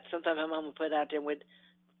like that, sometimes my mom would put it out there and would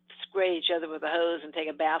spray each other with a hose and take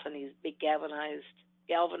a bath in these big galvanized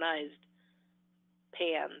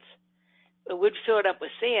pans. But we'd fill it up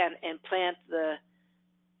with sand and plant the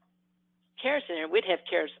carrots in there. We'd have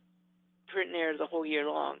carrots pretty near the whole year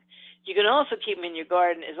long. You can also keep them in your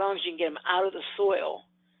garden as long as you can get them out of the soil.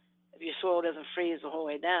 If your soil doesn't freeze the whole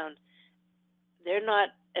way down, they're not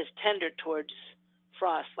as tender towards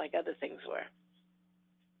frost like other things were.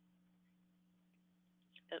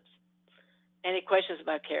 Oops. Any questions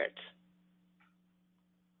about carrots?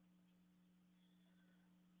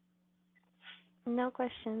 No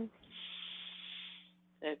questions.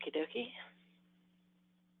 Okie dokie.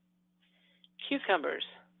 Cucumbers.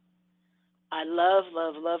 I love,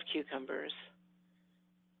 love, love cucumbers.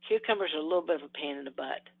 Cucumbers are a little bit of a pain in the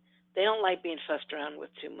butt. They don't like being fussed around with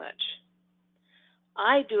too much.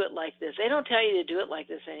 I do it like this. They don't tell you to do it like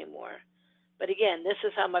this anymore. But again, this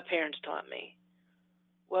is how my parents taught me.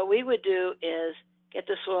 What we would do is get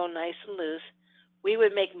the soil nice and loose. We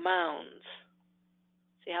would make mounds.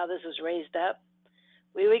 See how this is raised up?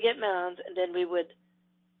 We would get mounds, and then we would,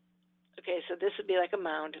 okay, so this would be like a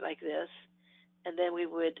mound like this, and then we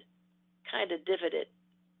would kind of divot it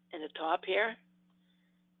in the top here,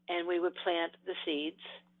 and we would plant the seeds.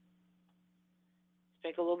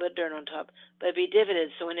 Make a little bit of dirt on top, but it'd be divoted,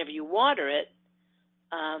 so whenever you water it,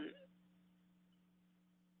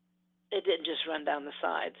 it didn't just run down the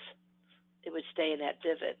sides. It would stay in that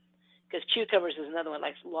divot. Because cucumbers is another one,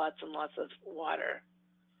 likes lots and lots of water.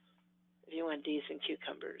 If you want decent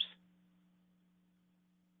cucumbers.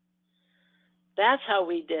 That's how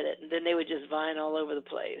we did it, and then they would just vine all over the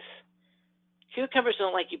place. Cucumbers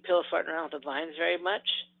don't like you pillow farting around with the vines very much.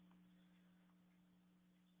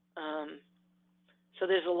 So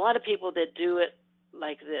there's a lot of people that do it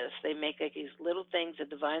like this. They make like these little things that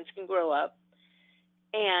the vines can grow up,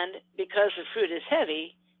 and because the fruit is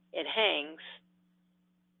heavy, it hangs,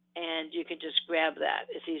 and you can just grab that.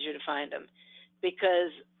 It's easier to find them because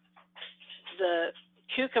the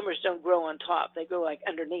cucumbers don't grow on top. They grow like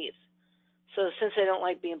underneath. So since they don't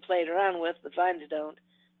like being played around with, the vines don't,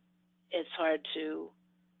 it's hard to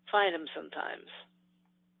find them sometimes.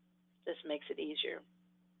 This makes it easier.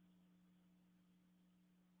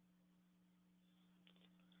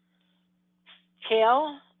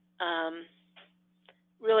 Kale,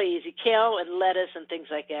 really easy. Kale and lettuce and things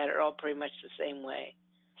like that are all pretty much the same way.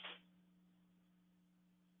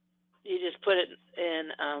 You just put it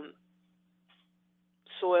in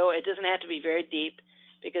soil. It doesn't have to be very deep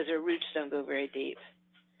because their roots don't go very deep.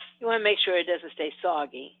 You want to make sure it doesn't stay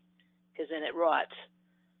soggy because then it rots.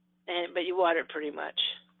 But you water it pretty much.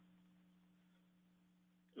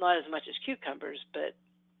 Not as much as cucumbers, but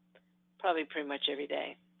probably pretty much every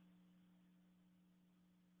day.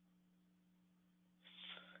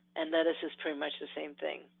 And lettuce is pretty much the same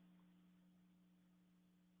thing.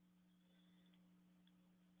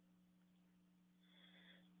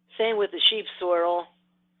 Same with the sheep sorrel.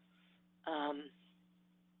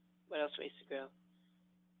 What else we used to grow?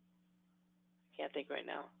 Can't think right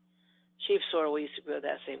now. Sheep sorrel, we used to grow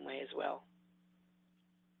that same way as well.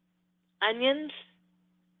 Onions,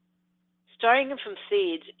 starting them from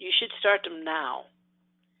seeds, you should start them now.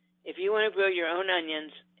 If you want to grow your own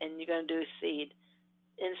onions and you're going to do a seed,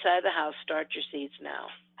 inside the house, start your seeds now.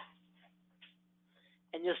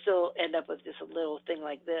 And you'll still end up with just a little thing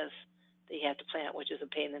like this that you have to plant, which is a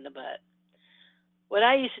pain in the butt. What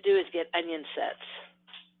I used to do is get onion sets.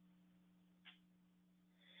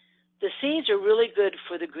 The seeds are really good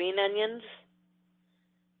for the green onions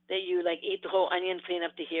that you like eat the whole onion clean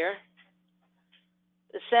up to here.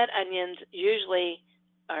 The set onions usually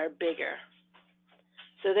are bigger.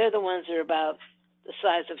 So they're the ones that are about the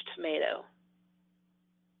size of a tomato.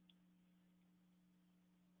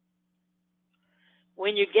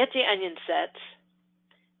 When you get the onion sets,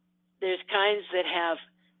 there's kinds that have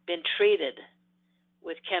been treated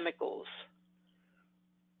with chemicals.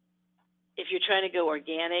 If you're trying to go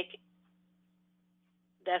organic,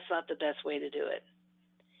 that's not the best way to do it.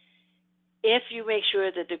 If you make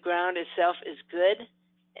sure that the ground itself is good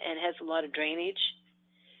and has a lot of drainage,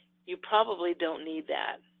 you probably don't need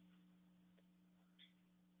that.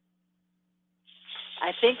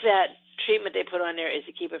 I think that treatment they put on there is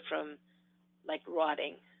to keep it from like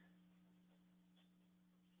rotting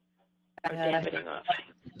or dampening off.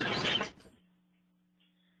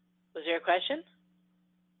 Was there a question?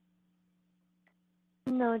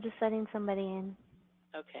 No, just letting somebody in.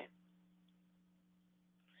 Okay.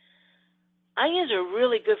 Onions are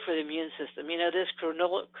really good for the immune system. You know, this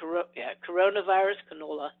coronavirus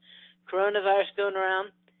going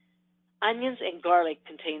around. Onions and garlic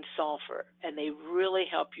contain sulfur, and they really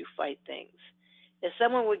help you fight things. If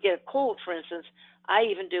someone would get a cold, for instance, I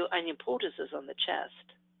even do onion poultices on the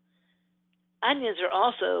chest. Onions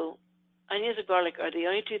and garlic are the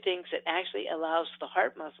only two things that actually allows the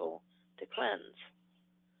heart muscle to cleanse.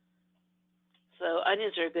 So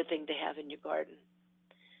onions are a good thing to have in your garden.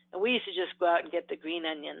 And we used to just go out and get the green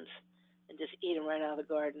onions and just eat them right out of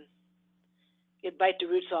the garden. You'd bite the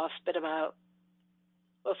roots off, spit them out.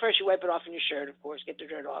 Well, first you wipe it off in your shirt, of course, get the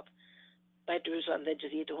dirt off. Bite the roots off, and then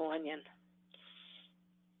just eat the whole onion.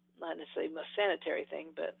 Not necessarily the most sanitary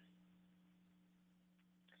thing, but...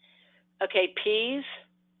 Okay, peas.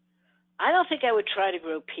 I don't think I would try to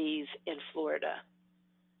grow peas in Florida.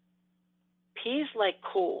 Peas like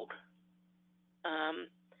cold.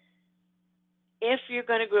 If you're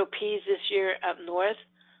going to grow peas this year up north,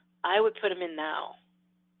 I would put them in now.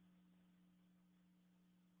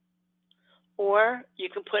 Or you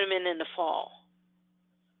can put them in the fall.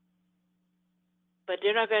 But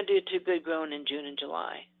they're not going to do too good growing in June and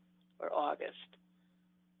July or August.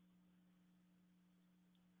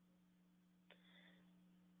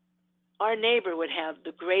 Our neighbor would have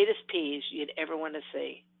the greatest peas you'd ever want to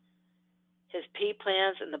see. His pea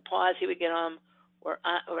plants and the pods he would get on were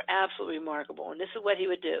absolutely remarkable. And this is what he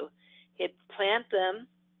would do. He'd plant them,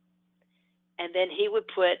 and then he would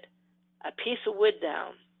put a piece of wood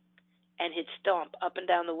down, and he'd stomp up and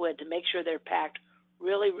down the wood to make sure they're packed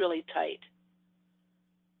really, really tight.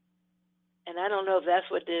 And I don't know if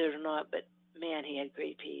that's what did it or not, but man, he had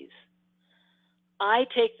great peas. I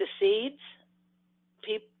take the seeds,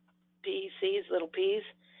 pea seeds, little peas,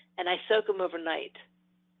 and I soak them overnight.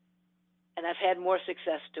 And I've had more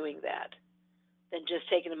success doing that than just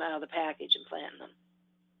taking them out of the package and planting them.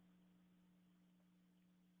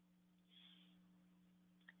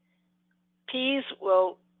 Peas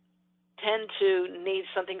will tend to need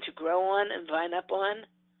something to grow on and vine up on.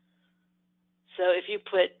 So if you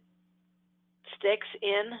put sticks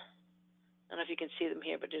in, I don't know if you can see them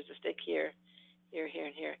here, but there's a stick here, here, here,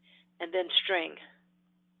 and here, and then string.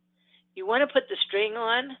 You want to put the string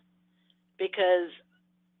on because,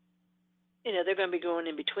 you know, they're going to be growing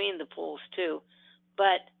in between the poles too,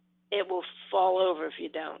 but it will fall over if you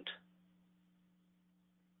don't.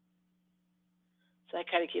 So that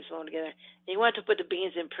kind of keeps them all together. And you want to put the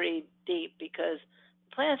beans in pretty deep because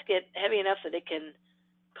plants get heavy enough that it can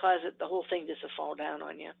cause the whole thing just to fall down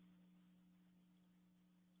on you.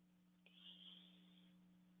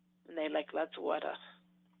 And they like lots of water.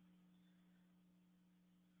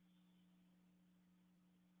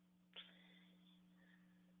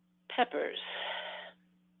 Peppers.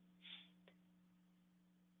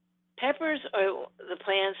 Peppers are the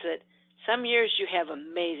plants that some years you have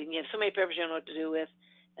amazing. You have so many peppers you don't know what to do with,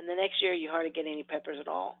 and the next year you hardly get any peppers at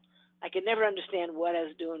all. I could never understand what I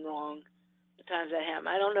was doing wrong the times that happened.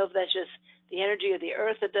 I don't know if that's just the energy of the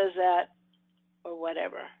earth that does that or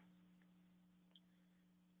whatever.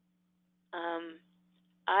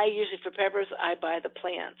 I usually, for peppers, I buy the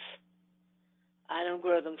plants. I don't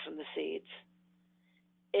grow them from the seeds.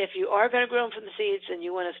 If you are going to grow them from the seeds, then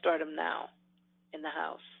you want to start them now in the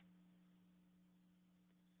house.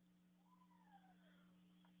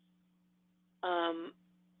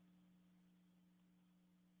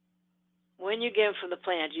 When you get them from the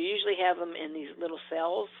plant, you usually have them in these little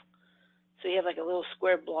cells. So you have like a little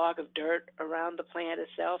square block of dirt around the plant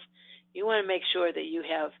itself. You want to make sure that you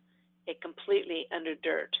have it completely under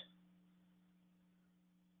dirt.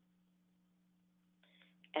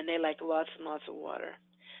 And they like lots and lots of water.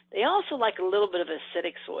 They also like a little bit of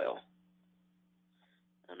acidic soil.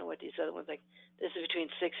 I don't know what these other ones like. This is between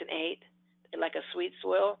 6 and 8. They like a sweet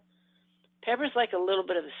soil. Peppers like a little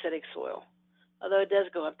bit of acidic soil, although it does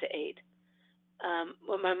go up to 8.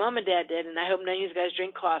 What my mom and dad did, and I hope none of you guys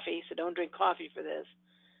drink coffee, so don't drink coffee for this,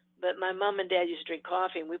 but my mom and dad used to drink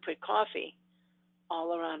coffee, and we put coffee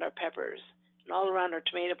all around our peppers and all around our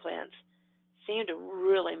tomato plants. Seemed to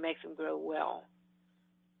really make them grow well.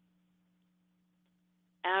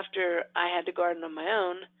 After I had to garden on my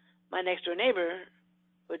own, my next door neighbor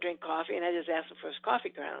would drink coffee, and I just asked him for his coffee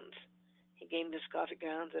grounds. He gave me his coffee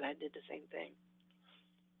grounds, and I did the same thing.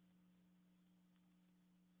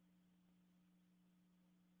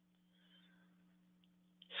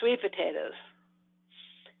 Sweet potatoes.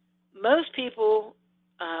 Most people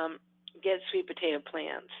get sweet potato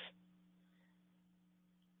plants,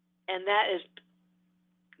 and that is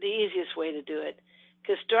the easiest way to do it,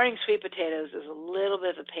 because starting sweet potatoes is a little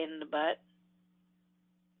bit of a pain in the butt.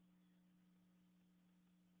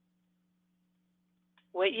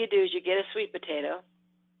 What you do is you get a sweet potato.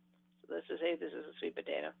 So let's just say this is a sweet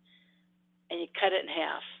potato, and you cut it in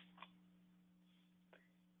half.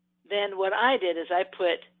 Then what I did is I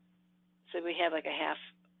put, so we have like a half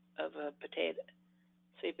of a potato,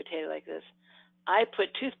 sweet potato like this. I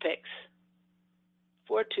put toothpicks,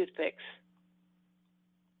 4 toothpicks,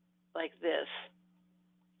 like this,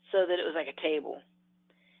 so that it was like a table.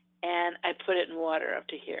 And I put it in water up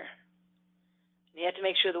to here. And you have to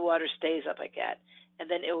make sure the water stays up like that, and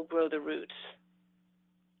then it will grow the roots.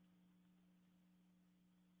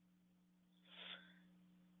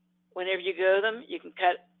 Whenever you grow them, you can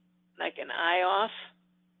cut like an eye off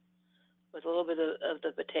with a little bit of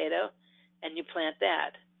the potato, and you plant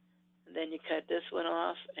that. And then you cut this one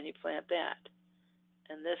off, and you plant that.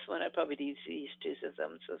 And this one, I probably do these two since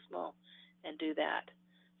I'm so small, and do that.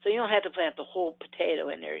 So you don't have to plant the whole potato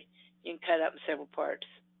in there. You can cut it up in several parts.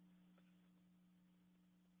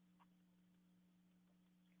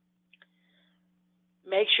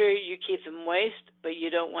 Make sure you keep them moist, but you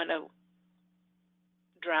don't want to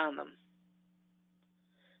drown them.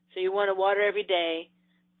 So you want to water every day,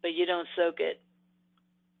 but you don't soak it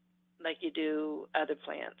like you do other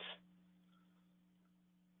plants.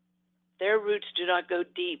 Their roots do not go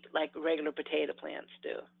deep like regular potato plants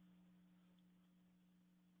do.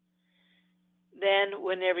 Then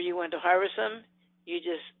whenever you want to harvest them, you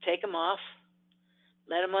just take them off,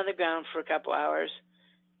 let them on the ground for a couple hours,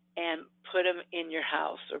 and put them in your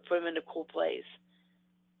house or put them in a cool place.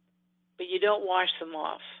 But you don't wash them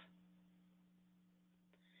off.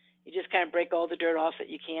 You just kind of break all the dirt off that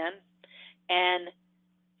you can. And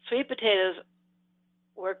sweet potatoes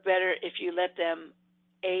work better if you let them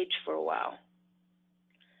age for a while.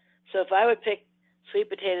 So if I would pick sweet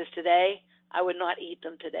potatoes today, I would not eat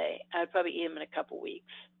them today. I would probably eat them in a couple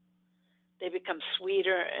weeks. They become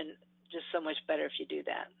sweeter and just so much better if you do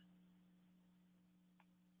that.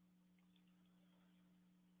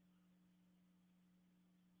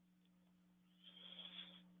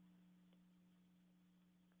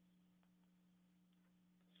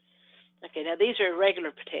 Okay, now these are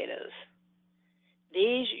regular potatoes.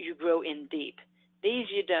 These you grow in deep. These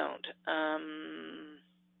you don't.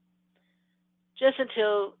 Just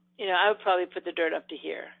until, I would probably put the dirt up to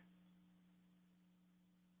here.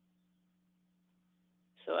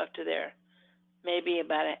 So up to there. Maybe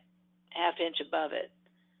about a half inch above it.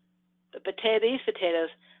 These potatoes,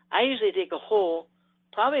 I usually dig a hole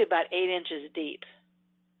probably about 8 inches deep.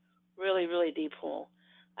 Really, really deep hole.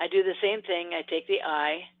 I do the same thing. I take the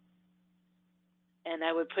eye, and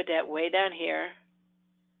I would put that way down here,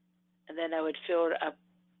 and then I would fill it up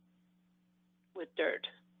with dirt.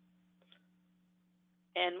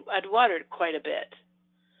 And I'd water it quite a bit.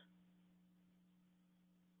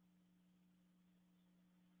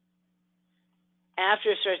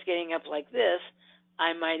 After it starts getting up like this,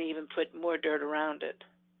 I might even put more dirt around it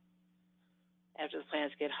after the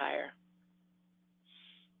plants get higher.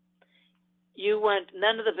 You want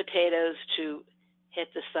none of the potatoes to hit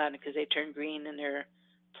the sun because they turn green and they're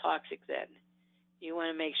toxic then. You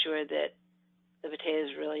want to make sure that the potato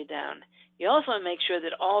is really down. You also want to make sure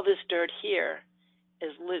that all this dirt here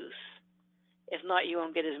is loose. If not, you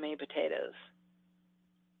won't get as many potatoes.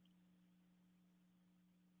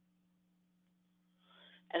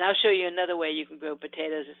 And I'll show you another way you can grow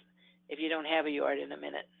potatoes if you don't have a yard in a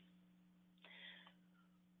minute.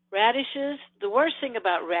 Radishes, the worst thing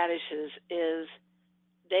about radishes is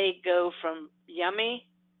they go from yummy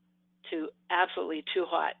to absolutely too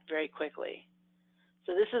hot very quickly.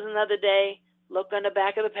 So this is another day. Look on the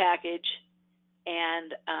back of the package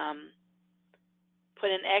and put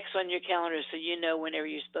an X on your calendar so you know whenever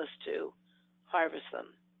you're supposed to harvest them.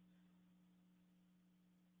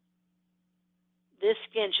 This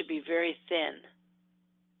skin should be very thin.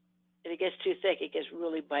 If it gets too thick, it gets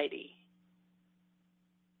really bitey.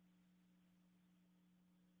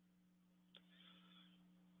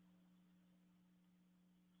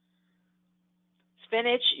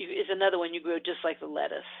 Spinach is another one you grow just like the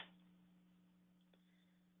lettuce,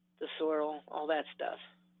 the sorrel, all that stuff.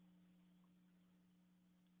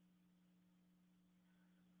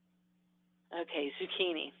 Okay,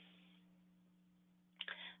 zucchini.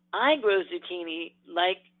 I grow zucchini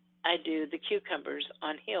like I do the cucumbers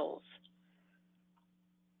on hills.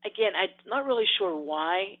 Again, I'm not really sure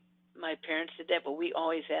why my parents did that, but we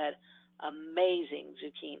always had amazing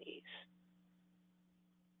zucchinis.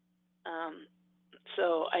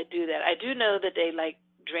 So I do that. I do know that they like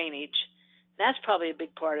drainage. That's probably a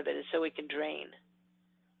big part of it, is so it can drain.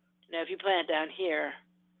 Now, if you plant it down here,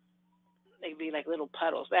 they can be like little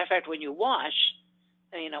puddles. Matter of fact, when you wash,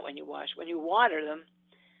 when you water them,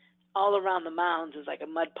 all around the mounds is like a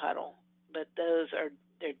mud puddle. But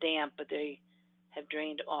they're damp, but they have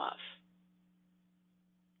drained off.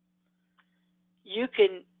 You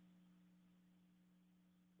can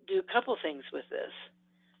do a couple things with this.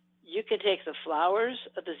 You can take the flowers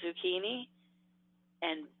of the zucchini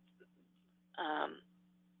and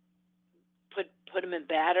put them in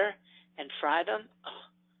batter and fry them. Oh,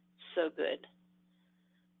 so good.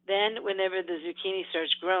 Then whenever the zucchini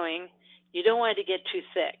starts growing, you don't want it to get too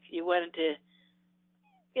thick. You want it to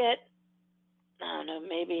get, I don't know,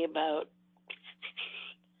 maybe about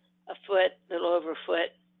a foot, a little over a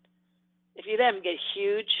foot. If you let them get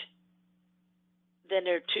huge, then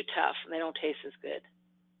they're too tough and they don't taste as good.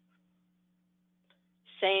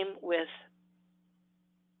 Same with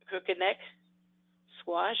crooked neck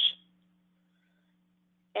squash.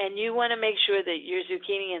 And you want to make sure that your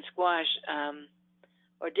zucchini and squash,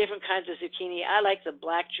 or different kinds of zucchini. I like the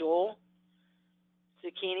black Joel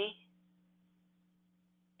zucchini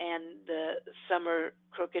and the summer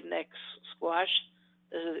crooked neck squash.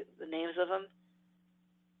 Those are the names of them.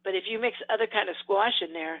 But if you mix other kind of squash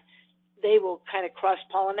in there, they will kind of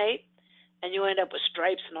cross-pollinate, and you end up with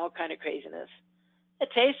stripes and all kind of craziness. It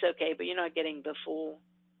tastes okay, but you're not getting the full.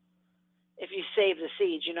 If you save the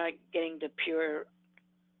seeds, you're not getting the pure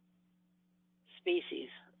species,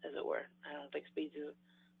 as it were. I don't think species,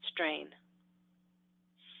 strain.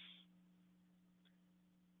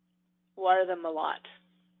 Water them a lot,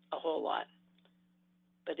 a whole lot.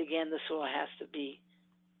 But again, the soil has to be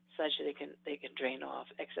such that they can drain off.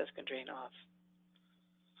 Excess can drain off.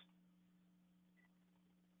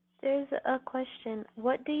 There's a question.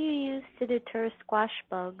 What do you use to deter squash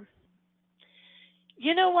bugs?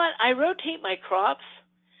 You know what? I rotate my crops.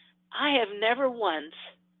 I have never once,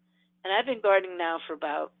 and I've been gardening now for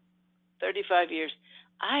about 35 years,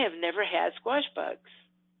 I have never had squash bugs.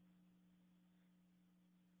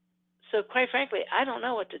 So quite frankly, I don't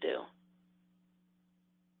know what to do.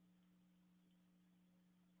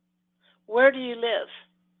 Where do you live?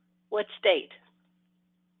 What state?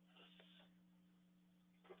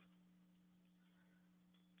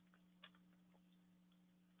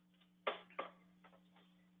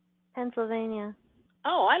 Pennsylvania.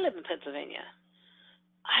 Oh, I live in Pennsylvania.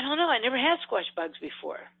 I don't know. I never had squash bugs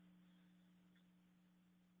before.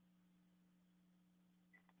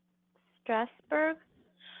 Strasburg?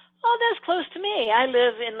 Oh, that's close to me. I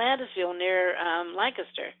live in Landisville near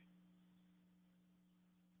Lancaster.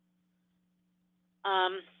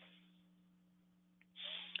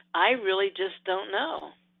 I really just don't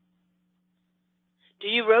know. Do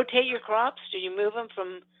you rotate your crops? Do you move them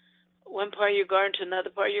from one part of your garden to another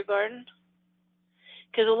part of your garden?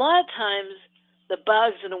 Because a lot of times the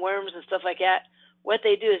bugs and the worms and stuff like that, what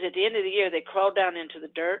they do is at the end of the year they crawl down into the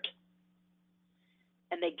dirt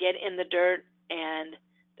and they get in the dirt and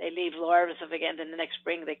they leave larvae and stuff again. Then the next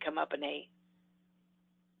spring they come up and they.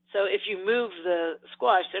 So if you move the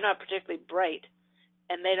squash, they're not particularly bright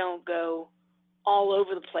and they don't go all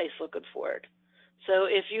over the place looking for it. So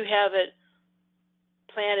if you have it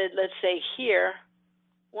planted, let's say here,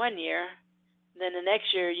 one year, then the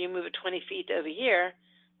next year you move it 20 feet over here,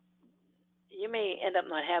 you may end up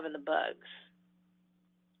not having the bugs.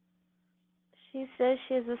 She says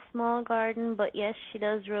she has a small garden, but yes, she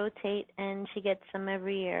does rotate and she gets some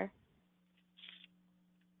every year.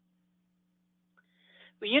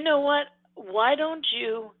 Well, you know what? Why don't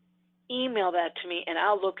you email that to me and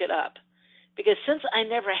I'll look it up? Because since I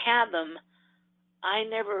never had them, I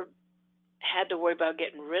never had to worry about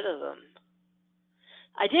getting rid of them.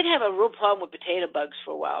 I did have a real problem with potato bugs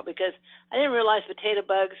for a while because I didn't realize potato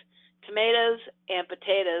bugs, tomatoes, and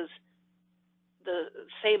potatoes, the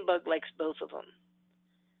same bug likes both of them.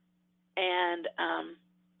 And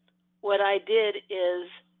what I did is,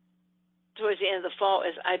 towards the end of the fall,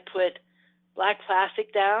 is I put black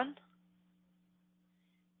plastic down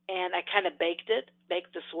and I kind of baked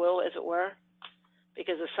the soil as it were,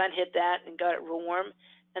 because the sun hit that and got it real warm.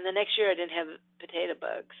 And the next year I didn't have potato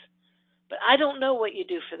bugs. But I don't know what you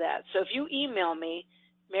do for that. So if you email me,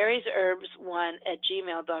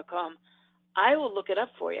 marysherbs1@gmail.com, I will look it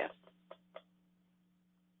up for you.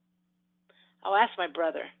 I'll ask my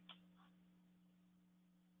brother.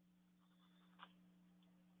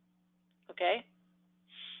 Okay?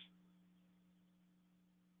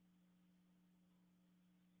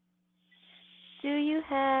 Do you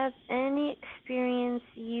have any experience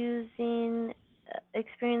with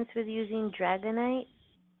using Dragonite?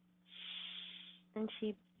 And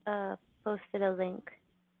she posted a link.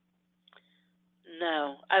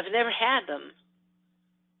 No, I've never had them.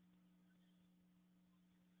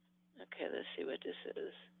 Okay, let's see what this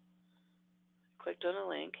is. Clicked on a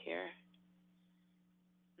link here.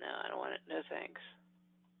 No, I don't want it. No thanks.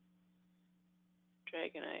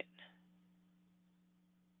 Dragonite.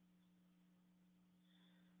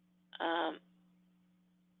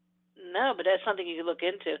 No, but that's something you can look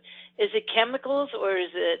into. Is it chemicals or is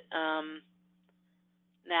it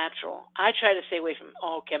natural? I try to stay away from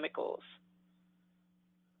all chemicals.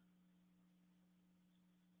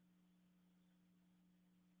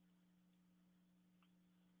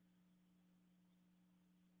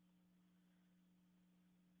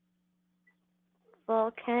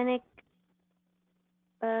 Volcanic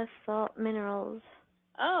salt minerals.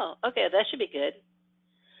 Oh, okay, that should be good.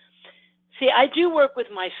 See, I do work with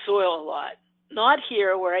my soil a lot. Not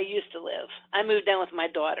here where I used to live. I moved down with my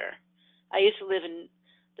daughter. I used to live in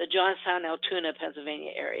the Johnstown, Altoona,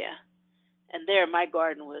 Pennsylvania area. And there my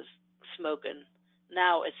garden was smoking.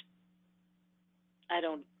 Now I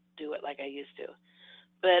don't do it like I used to.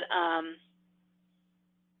 But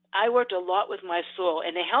I worked a lot with my soil.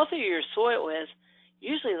 And the healthier your soil is,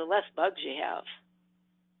 usually the less bugs you have.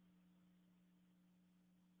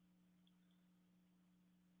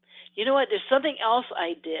 You know what? There's something else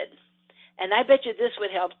I did, and I bet you this would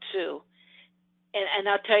help too. And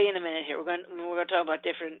I'll tell you in a minute here. We're going to talk about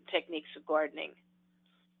different techniques of gardening.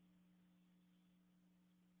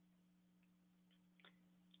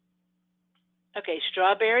 Okay,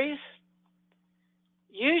 strawberries.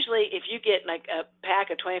 Usually, if you get like a pack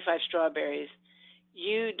of 25 strawberries,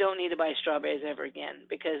 you don't need to buy strawberries ever again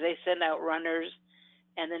because they send out runners,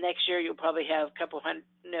 and the next year you'll probably have a couple hundred,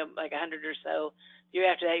 like 100 or so. The year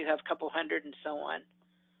after that, you have a couple hundred, and so on.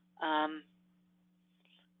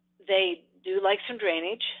 They do like some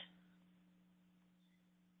drainage.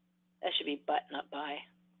 That should be button up by.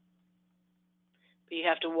 But you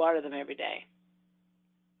have to water them every day.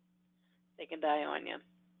 They can die on you.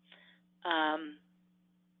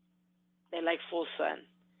 They like full sun.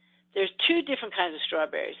 There's two different kinds of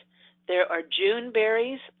strawberries. There are June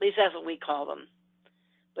berries, at least that's what we call them.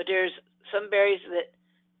 But there's some berries that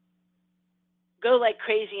go like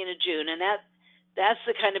crazy in June, and that's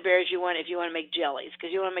the kind of berries you want if you want to make jellies,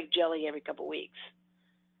 because you want to make jelly every couple weeks.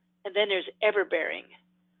 And then there's everbearing.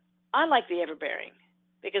 I like the everbearing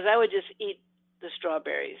because I would just eat the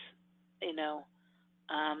strawberries, you know.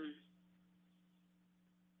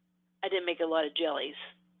 I didn't make a lot of jellies.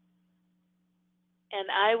 And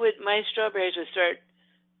my strawberries would start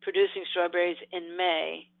producing strawberries in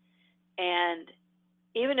May, and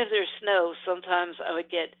even if there's snow, sometimes I would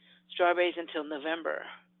get strawberries until November,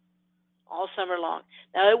 all summer long.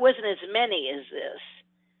 Now, it wasn't as many as this,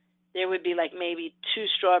 there would be like maybe 2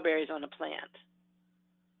 strawberries on a plant.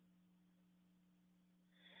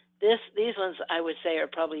 These ones I would say are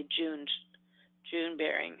probably June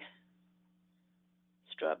bearing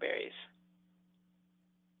strawberries.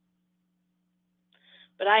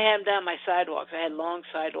 But I had them down my sidewalks. I had long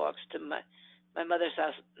sidewalks to my mother's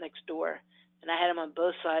house next door, and I had them on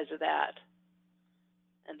both sides of that.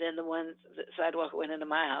 And then the sidewalk went into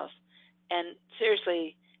my house. And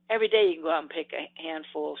seriously, every day you can go out and pick a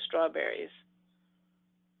handful of strawberries.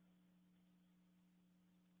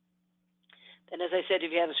 Then, as I said,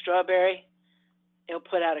 if you have a strawberry, it'll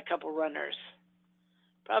put out a couple runners,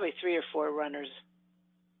 probably 3 or 4 runners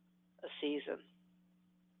a season.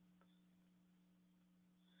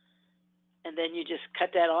 And then you just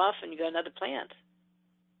cut that off and you got another plant.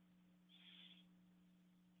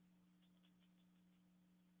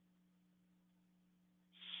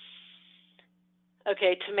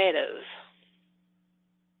 Okay, tomatoes.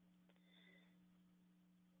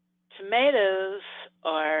 Tomatoes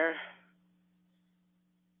are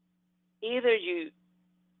either you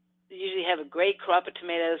usually have a great crop of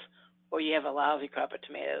tomatoes or you have a lousy crop of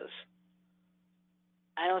tomatoes.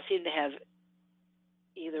 I don't seem to have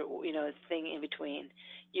either, thing in between.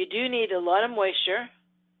 You do need a lot of moisture,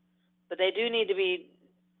 but they do need to be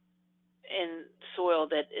in soil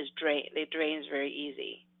that drains very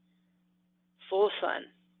easy. Full sun.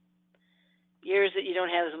 Years that you don't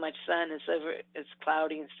have as much sun, it's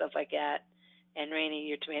cloudy and stuff like that, and rainy,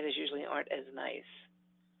 your tomatoes usually aren't as nice.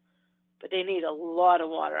 But they need a lot of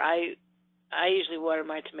water. I usually water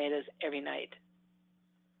my tomatoes every night.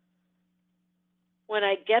 When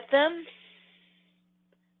I get them,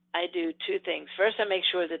 I do 2 things. First, I make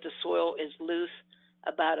sure that the soil is loose,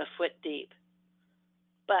 about a foot deep.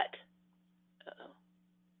 But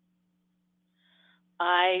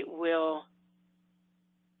I will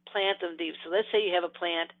plant them deep. So let's say you have a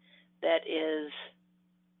plant that is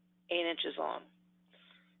 8 inches long,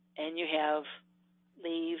 and you have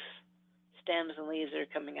stems and leaves that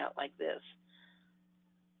are coming out like this.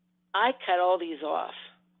 I cut all these off.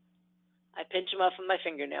 I pinch them off with my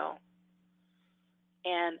fingernail.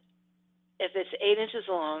 And if it's 8 inches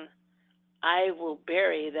long, I will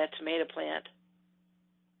bury that tomato plant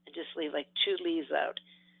and just leave like 2 leaves out.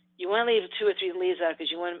 You want to leave 2 or 3 leaves out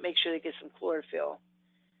because you want to make sure they get some chlorophyll.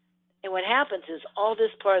 And what happens is all this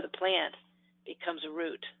part of the plant becomes a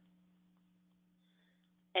root.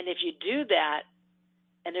 And if you do that,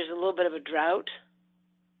 and there's a little bit of a drought,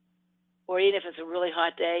 or even if it's a really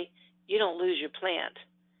hot day, you don't lose your plant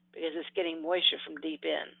because it's getting moisture from deep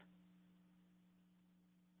in.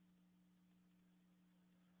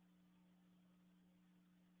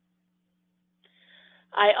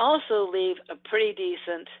 I also leave a pretty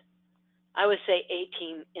decent, I would say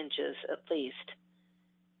 18 inches at least,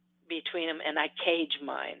 between them, and I cage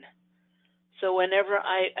mine. So whenever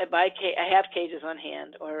I buy I have cages on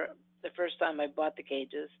hand, or the first time I bought the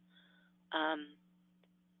cages,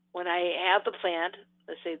 when I have the plant,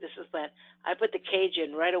 let's say this is plant, I put the cage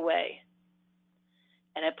in right away,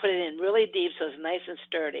 and I put it in really deep so it's nice and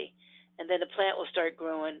sturdy, and then the plant will start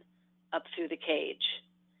growing up through the cage.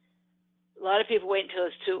 A lot of people wait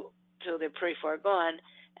until they're pretty far gone,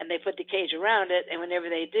 and they put the cage around it, and whenever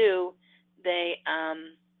they do, they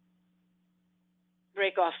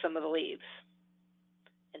break off some of the leaves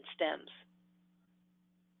and stems.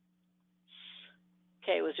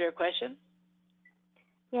 Okay, was there a question?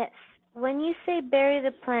 Yes. When you say bury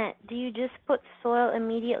the plant, do you just put soil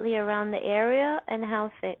immediately around the area, and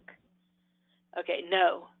how thick? Okay,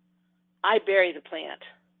 no. I bury the plant.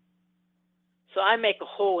 So I make a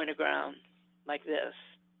hole in the ground like this.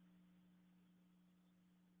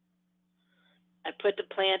 I put the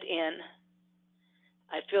plant in.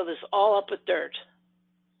 I fill this all up with dirt.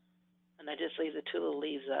 And I just leave the 2 little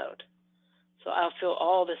leaves out. So I'll fill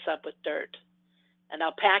all this up with dirt. And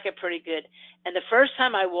I'll pack it pretty good. And the first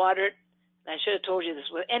time I water it, and I should have told you this,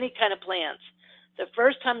 with any kind of plants, the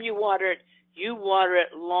first time you water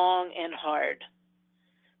it long and hard.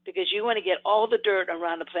 Because you want to get all the dirt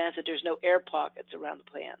around the plants, that there's no air pockets around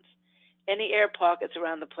the plants. Any air pockets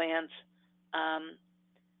around the plants,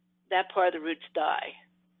 that part of the roots die.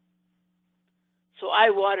 So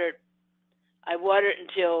I water it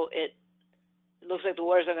until it looks like the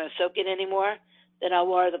water's not going to soak in anymore. Then I'll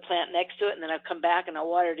water the plant next to it, and then I'll come back and I'll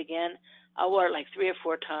water it again. I'll water it like 3 or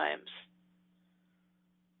 4 times.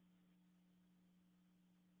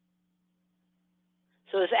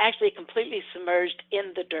 So it's actually completely submerged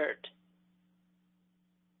in the dirt.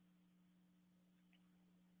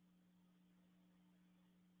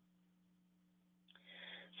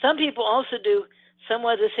 Some people also do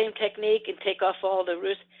somewhat the same technique and take off all the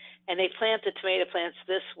roots, and they plant the tomato plants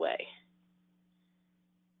this way.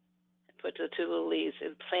 Put the two little leaves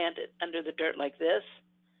and plant it under the dirt like this.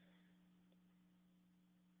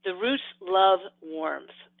 The roots love warmth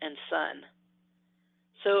and sun.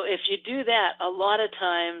 So if you do that, a lot of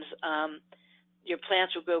times your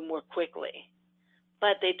plants will grow more quickly,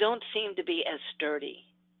 but they don't seem to be as sturdy.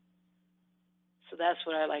 So that's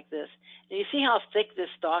what I like this. And you see how thick this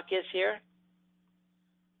stalk is here?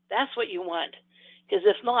 That's what you want, because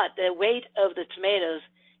if not, the weight of the tomatoes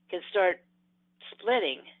can start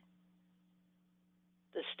splitting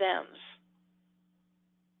the stems.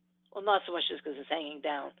 Well, not so much just because it's hanging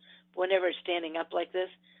down. But whenever it's standing up like this,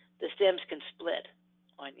 the stems can split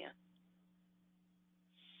on you.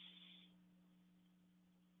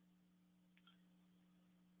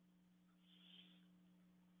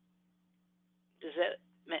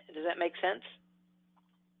 Does that make sense?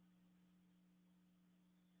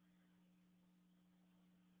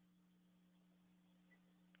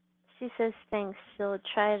 She says thanks. She'll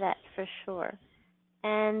try that for sure.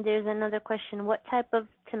 And there's another question. What type of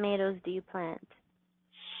tomatoes do you plant?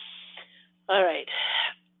 All right.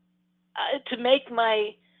 To make my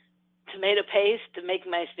tomato paste, to make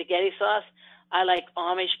my spaghetti sauce, I like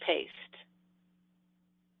Amish paste.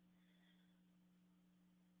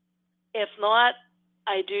 If not,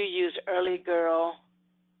 I do use Early Girl,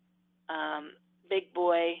 Big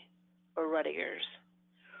Boy, or Rudiger's.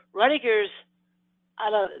 Rudiger's,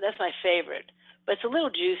 that's my favorite, but it's a little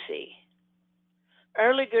juicy.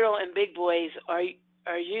 Early Girl and Big Boys are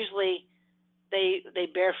usually, they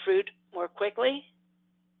bear fruit more quickly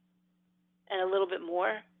and a little bit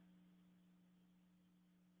more.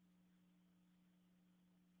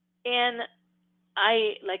 And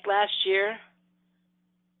like last year,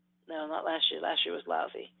 no, not last year. Last year was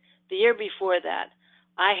lousy. The year before that,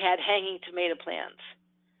 I had hanging tomato plants.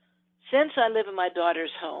 Since I live in my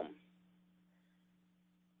daughter's home,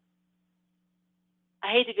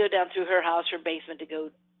 I hate to go down through her house, her basement, to go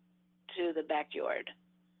to the backyard.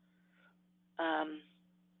 And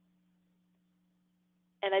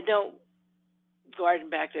I don't garden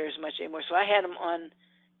back there as much anymore. So I had them on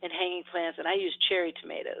in hanging plants, and I use cherry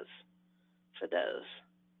tomatoes for those.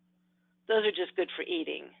 Those are just good for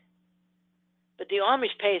eating. But the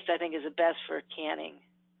Amish paste, I think, is the best for canning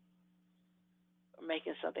or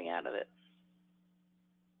making something out of it.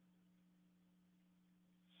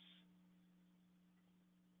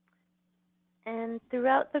 And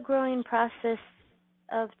throughout the growing process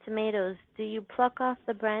of tomatoes, do you pluck off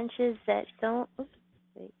the branches that don't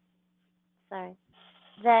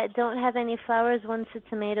have any flowers once the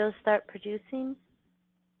tomatoes start producing?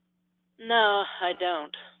 No, I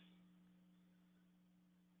don't.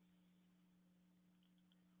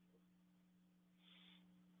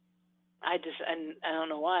 I don't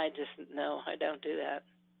know why. No, I don't do that.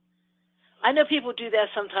 I know people do that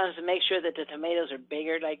sometimes to make sure that the tomatoes are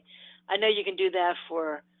bigger. Like, I know you can do that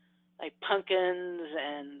for like pumpkins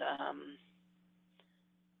and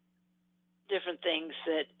different things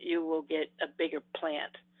that you will get a bigger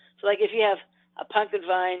plant. So like if you have a pumpkin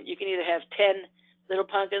vine, you can either have 10 little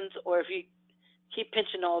pumpkins, or if you keep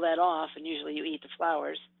pinching all that off, and usually you eat the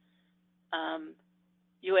flowers,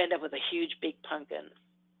 you end up with a huge big pumpkin.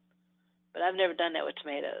 But I've never done that with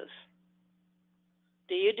tomatoes.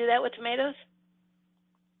 Do you do that with tomatoes?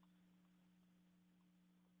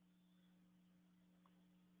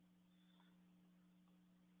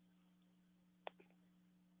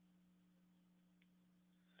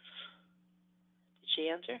 Did she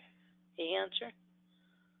answer? He answer?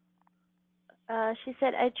 She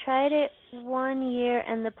said, I tried it 1 year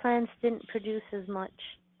and the plants didn't produce as much.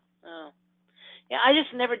 Oh. Yeah, I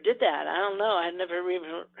just never did that. I don't know. I never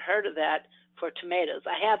even heard of that for tomatoes.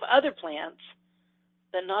 I have other plants,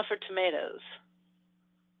 but not for tomatoes.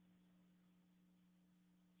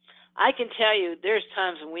 I can tell you there's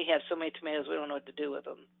times when we have so many tomatoes we don't know what to do with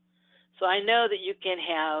them. So I know that you can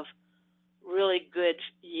have really good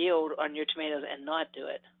yield on your tomatoes and not do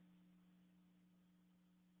it.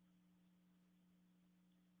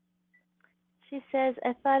 She says,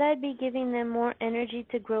 I thought I'd be giving them more energy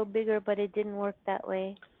to grow bigger, but it didn't work that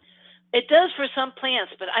way. It does for some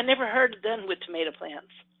plants, but I never heard it done with tomato plants.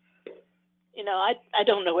 You know, I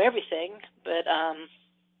don't know everything, but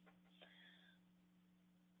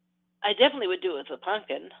I definitely would do it with a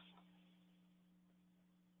pumpkin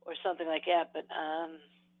or something like that. But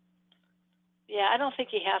yeah, I don't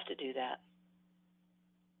think you have to do that.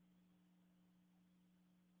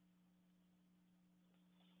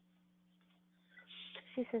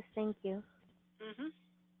 She says, thank you.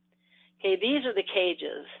 Okay, these are the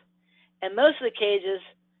cages. And most of the cages,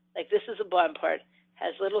 like this is the bottom part,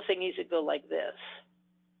 has little thingies that go like this.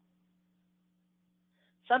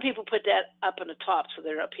 Some people put that up on the top so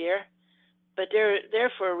they're up here, but they're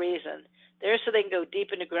there for a reason. They're so they can go deep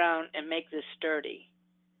in the ground and make this sturdy.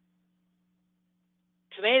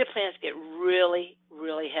 Tomato plants get really,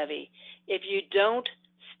 really heavy. If you don't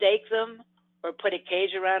stake them or put a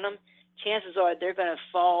cage around them, chances are they're going to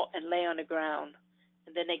fall and lay on the ground,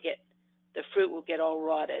 and then the fruit will get all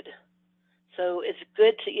rotted. So it's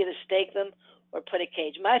good to either stake them or put a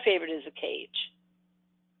cage. My favorite is a cage.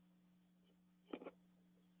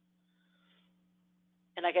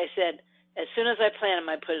 And like I said, as soon as I plant them,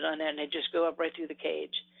 I put it on there, and they just go up right through the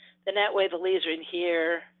cage. Then that way the leaves are in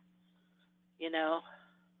here,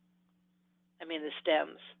 the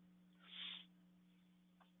stems.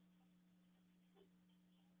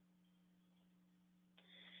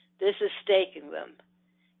 This is staking them.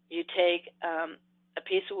 You take a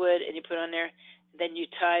piece of wood and you put it on there, and then you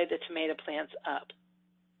tie the tomato plants up.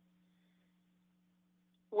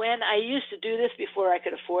 When I used to do this before I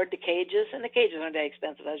could afford the cages, and the cages aren't that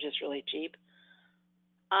expensive, I was just really cheap,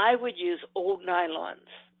 I would use old nylons,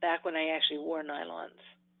 back when I actually wore nylons.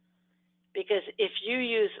 Because if you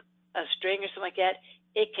use a string or something like that,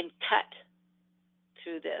 it can cut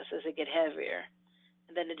through this as it gets heavier.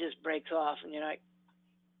 And then it just breaks off and you're not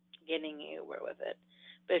getting anywhere with it.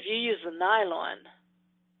 But if you use the nylon,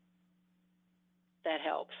 that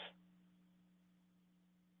helps.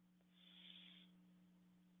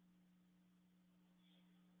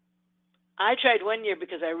 I tried one year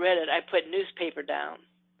because I read it. I put newspaper down,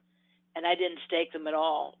 and I didn't stake them at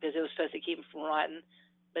all because it was supposed to keep them from rotting,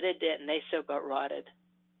 but it didn't. They still got rotted.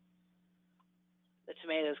 The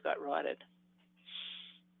tomatoes got rotted.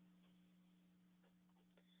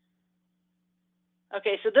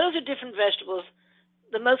 Okay, so those are different vegetables,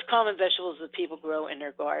 the most common vegetables that people grow in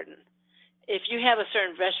their garden. If you have a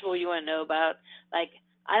certain vegetable you want to know about, like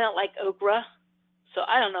I don't like okra, so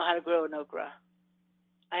I don't know how to grow an okra.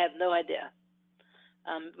 I have no idea.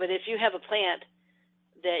 But if you have a plant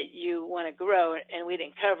that you want to grow and we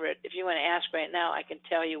didn't cover it, if you want to ask right now, I can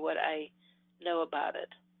tell you what I know about it.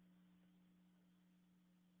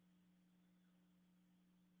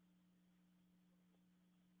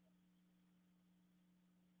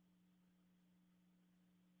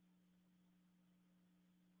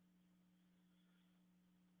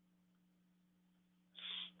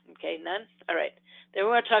 Okay, none? All right. Then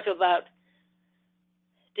we're going to talk about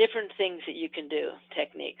different things that you can do,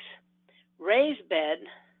 techniques. Raised bed,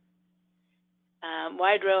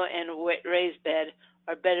 wide row and raised bed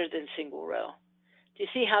are better than single row. Do you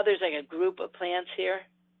see how there's like a group of plants here?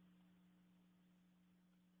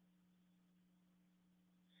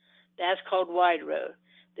 That's called wide row.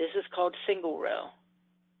 This is called single row.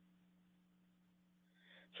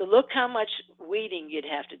 So look how much weeding you'd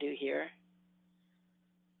have to do here.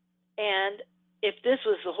 And if this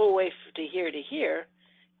was the whole way to here,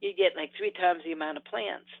 you'd get like 3 times the amount of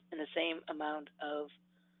plants in the same amount of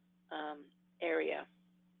area.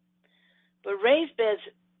 But raised beds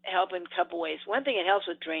help in a couple ways. One thing, it helps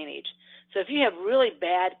with drainage. So if you have really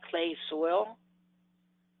bad clay soil,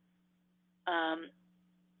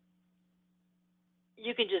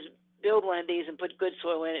 you can just build one of these and put good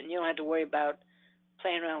soil in it, and you don't have to worry about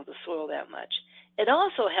playing around with the soil that much. It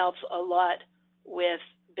also helps a lot with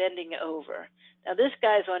bending over. Now this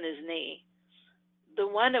guy's on his knee. The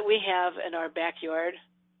one that we have in our backyard,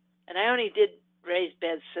 and I only did raised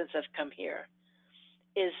beds since I've come here,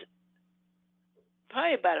 is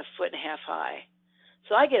probably about 1.5 feet high.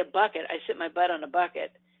 So I get a bucket, I sit my butt on a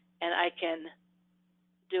bucket, and I can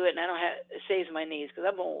do it, and it saves my knees because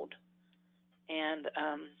I'm old. And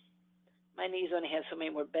my knees only have so many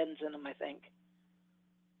more bends in them, I think.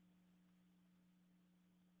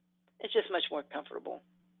 It's just much more comfortable.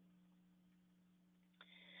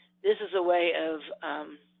 This is a way of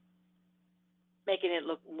making it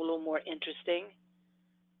look a little more interesting.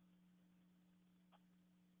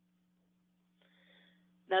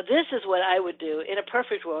 Now this is what I would do. In a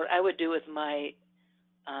perfect world, I would do with my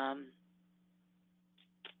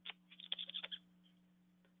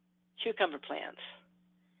cucumber plants,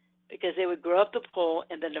 because they would grow up the pole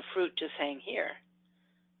and then the fruit just hang here.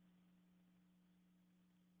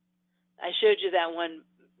 I showed you that one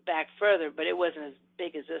back further, but it wasn't as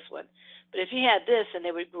big as this one. But if you had this and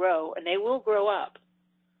they would grow, and they will grow up,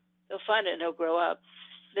 they'll find it and they'll grow up,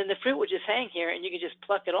 then the fruit would just hang here and you can just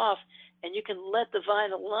pluck it off and you can let the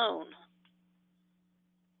vine alone.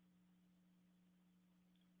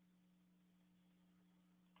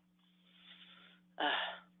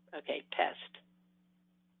 Okay, pest.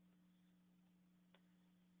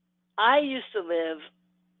 I used to live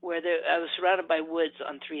where I was surrounded by woods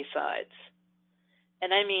on 3 sides.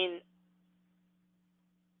 And I mean,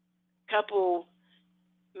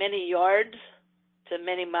 many yards to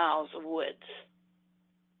many miles of woods.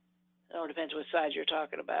 It all depends what size you're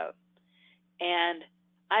talking about. And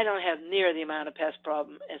I don't have near the amount of pest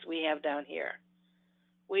problem as we have down here.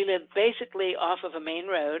 We live basically off of a main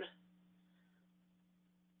road,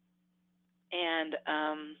 and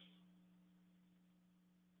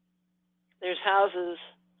there's houses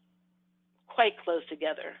quite close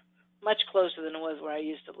together, much closer than it was where I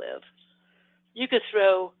used to live. You could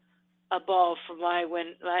throw a ball from my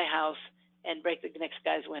house and break the next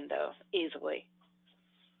guy's window easily.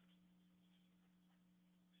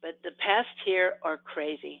 But the pests here are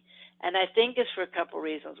crazy, and I think it's for a couple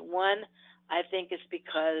reasons. One, I think it's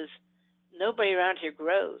because nobody around here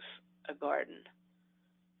grows a garden.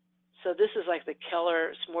 So this is like the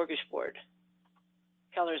Keller smorgasbord.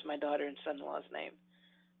 Keller is my daughter and son-in-law's name.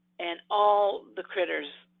 And all the critters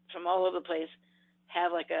from all over the place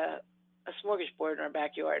have like a smorgasbord in our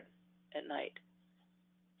backyard at night.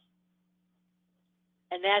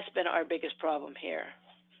 And that's been our biggest problem here.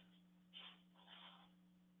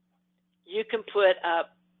 You can put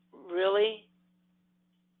up really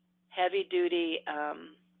heavy-duty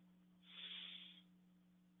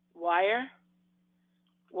wire.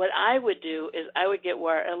 What I would do is I would get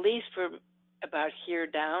wire at least from about here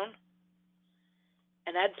down,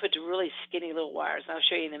 and I'd put really skinny little wires. I'll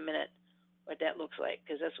show you in a minute what that looks like,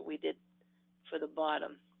 because that's what we did for the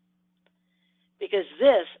bottom. Because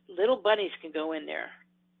little bunnies can go in there.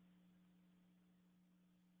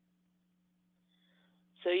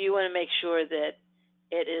 So you want to make sure that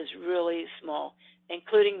it is really small,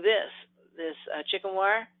 including this chicken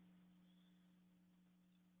wire.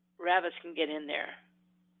 Rabbits can get in there.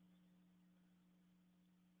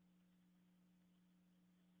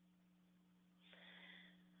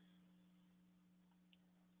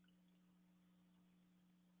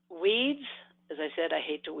 Weeds, as I said, I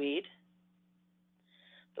hate to weed.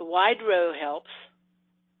 The wide row helps.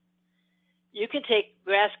 You can take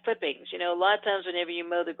grass clippings. You know, a lot of times whenever you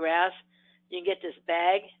mow the grass, you can get this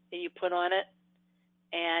bag that you put on it,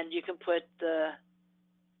 and you can put the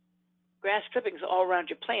grass clippings all around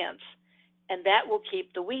your plants, and that will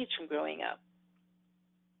keep the weeds from growing up.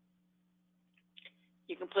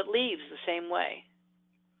 You can put leaves the same way.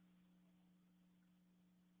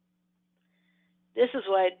 This is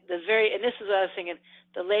what and this is what I was thinking,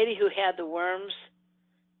 the lady who had the worms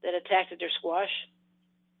that attacked their squash,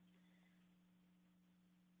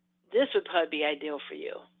 this would probably be ideal for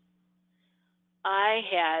you.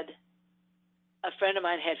 A friend of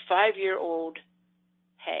mine had 5-year-old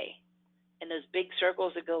hay in those big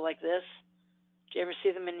circles that go like this. Do you ever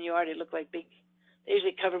see them in the yard? They look like big, they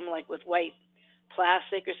usually cover them like with white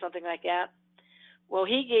plastic or something like that. Well,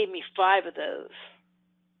 he gave me 5 of those.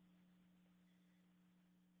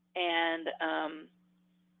 And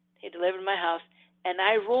he delivered to my house, and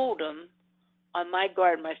I rolled them on my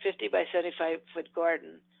garden, my 50 by 75 foot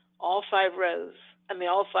garden, all 5 rows.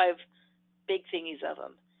 All 5 big thingies of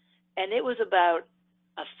them. And it was about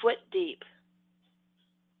a foot deep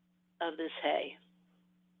of this hay.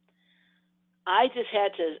 I just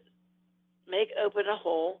had to open a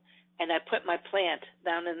hole, and I put my plant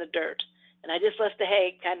down in the dirt. And I just left the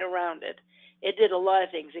hay kind of rounded. It did a lot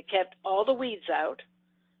of things. It kept all the weeds out.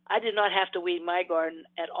 I did not have to weed my garden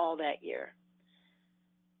at all that year.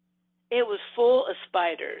 It was full of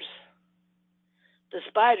spiders. The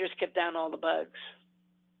spiders kept down all the bugs.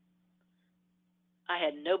 I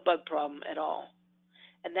had no bug problem at all.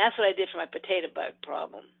 And that's what I did for my potato bug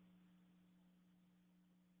problem.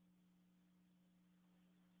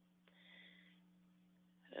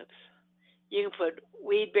 Oops. You can put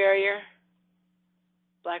weed barrier,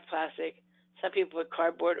 black plastic. Some people put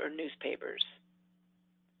cardboard or newspapers.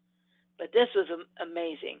 But this was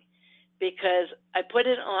amazing because I put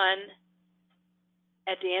it on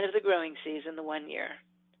at the end of the growing season the one year.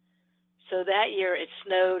 So that year it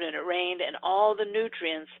snowed and it rained, and all the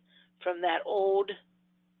nutrients from that old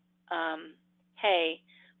hay,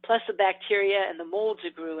 plus the bacteria and the molds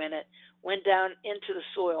that grew in it, went down into the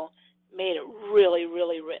soil, made it really,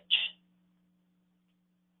 really rich.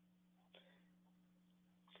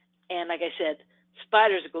 And like I said,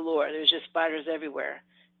 spiders galore. There's just spiders everywhere.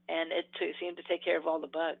 And it seemed to take care of all the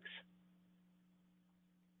bugs.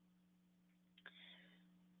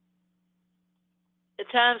 The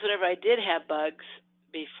times whenever I did have bugs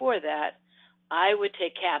before that, I would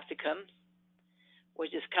take capsicum,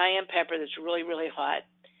 which is cayenne pepper that's really, really hot,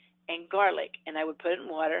 and garlic. And I would put it in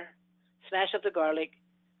water, smash up the garlic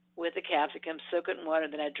with the capsicum, soak it in water,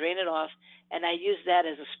 then I drain it off, and I use that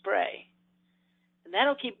as a spray. And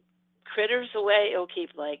that'll keep critters away. It'll keep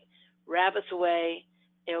like rabbits away.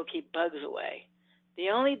 It'll keep bugs away. The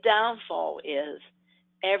only downfall is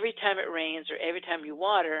every time it rains or every time you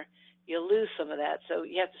water, you'll lose some of that, so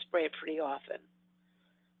you have to spray it pretty often.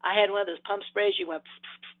 I had one of those pump sprays. You went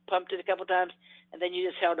pumped it a couple times, and then you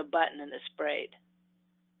just held a button and it sprayed.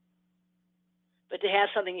 But to have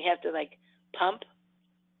something you have to like pump,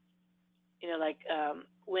 like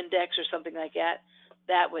Windex or something like that,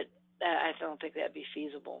 I don't think that'd be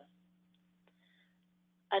feasible.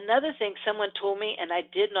 Another thing someone told me, and I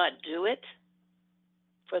did not do it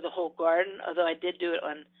for the whole garden, although I did do it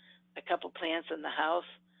on a couple plants in the house,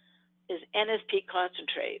 is NSP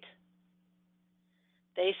concentrate.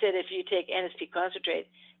 They said if you take NSP concentrate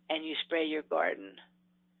and you spray your garden,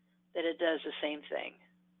 that it does the same thing.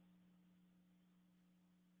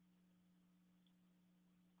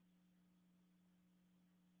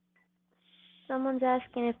 Someone's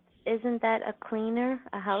asking if isn't that a cleaner,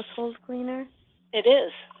 a household cleaner? It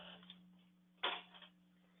is.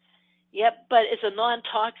 Yep, but it's a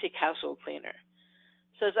non-toxic household cleaner.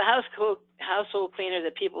 So it's a household cleaner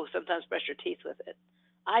that people sometimes brush their teeth with it.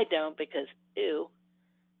 I don't because, ew,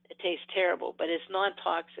 it tastes terrible, but it's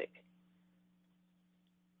non-toxic.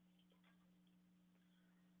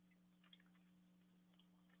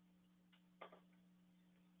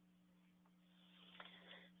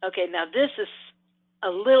 Okay, now this is a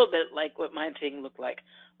little bit like what my thing looked like,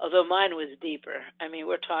 although mine was deeper. I mean,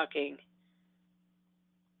 we're talking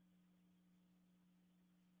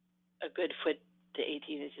a good foot to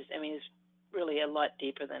 18 inches. I mean, it's really a lot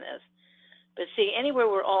deeper than this. But see, anywhere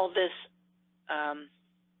where all this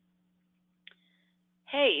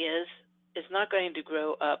hay is not going to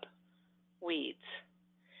grow up weeds.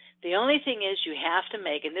 The only thing is you have to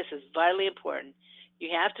make, and this is vitally important, you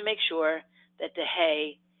have to make sure that the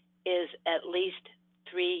hay is at least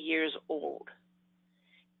 3 years old.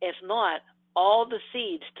 If not, all the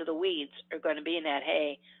seeds to the weeds are going to be in that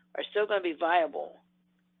hay are still going to be viable,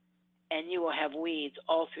 and you will have weeds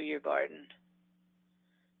all through your garden.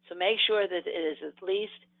 So make sure that it is at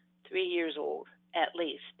least 3 years old, at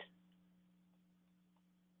least.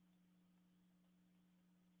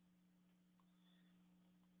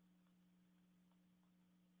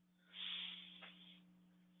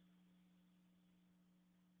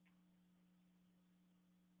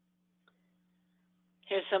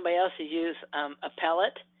 Here's somebody else who used a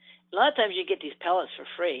pellet. A lot of times you get these pellets for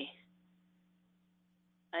free.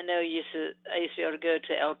 I know I used to be able to go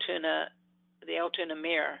to the Altoona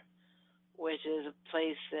Mirror, which is a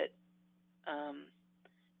place that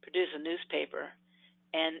produces a newspaper.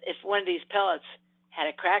 And if one of these pellets had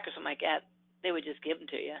a crack or something like that, they would just give them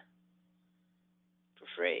to you for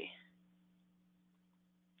free.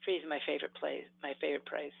 Free is my favorite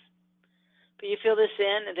price. But you fill this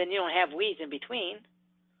in, and then you don't have weeds in between.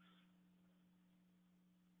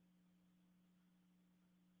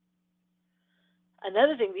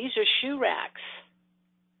 Another thing, these are shoe racks.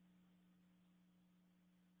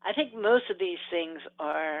 I think most of these things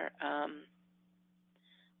are, I'm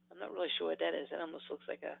not really sure what that is. That almost looks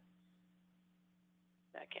like that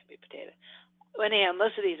can't be potato. Well, anyhow,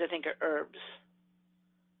 most of these I think are herbs.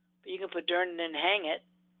 But you can put dirt in and hang it.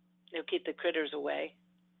 It'll keep the critters away.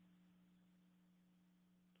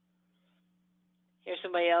 Here's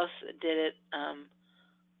somebody else that did it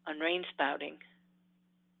on rain spouting.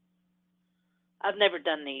 I've never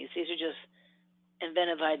done these. These are just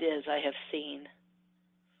inventive ideas I have seen.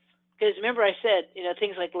 Because remember I said,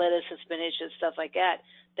 things like lettuce and spinach and stuff like that,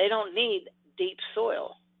 they don't need deep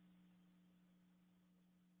soil.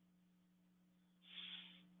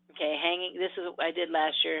 Okay, this is what I did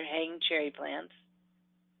last year, hanging cherry plants.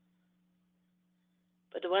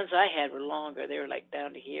 But the ones I had were longer. They were like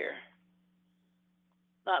down to here.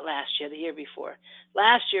 Not last year, the year before.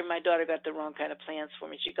 Last year, my daughter got the wrong kind of plants for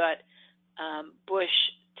me. She got bush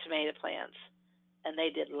tomato plants, and they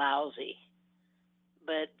did lousy.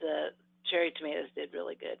 But the cherry tomatoes did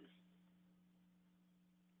really good.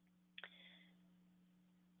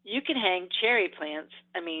 You can hang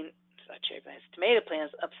tomato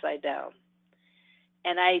plants upside down.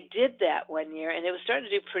 And I did that one year, and it was starting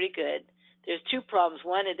to do pretty good. There's two problems.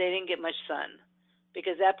 One, they didn't get much sun,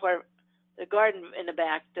 because that part, the garden in the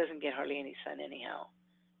back doesn't get hardly any sun anyhow,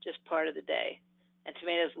 just part of the day. And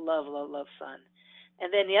tomatoes love, love, love sun.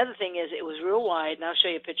 And then the other thing is it was real wide, and I'll show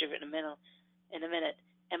you a picture of it in a minute.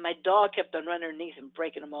 And my dog kept on running underneath and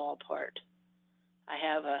breaking them all apart. I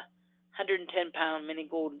have a 110-pound mini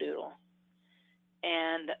golden doodle.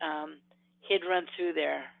 And he'd run through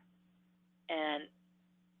there and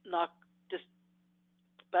just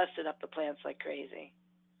busted up the plants like crazy.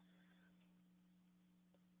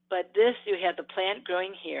 But this, you have the plant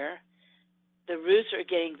growing here. The roots are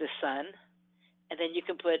getting the sun. and then you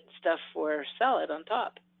can put stuff for salad on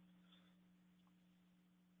top.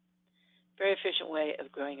 Very efficient way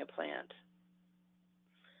of growing a plant.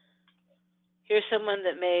 Here's someone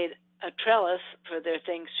that made a trellis for their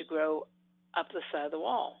things to grow up the side of the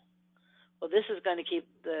wall. Well, this is going to keep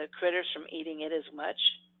the critters from eating it as much,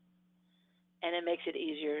 and it makes it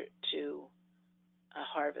easier to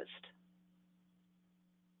harvest.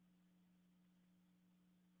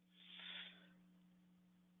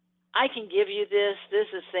 I can give you this. This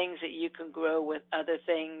is things that you can grow with other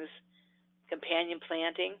things, companion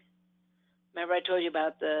planting. Remember I told you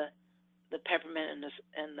about the peppermint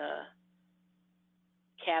and the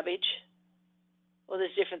cabbage? Well,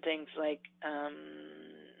 there's different things like I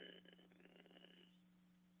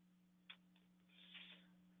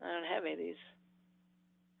don't have any of these.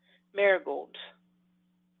 Marigolds.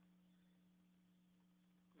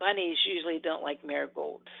 Bunnies usually don't like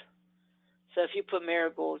marigolds. So if you put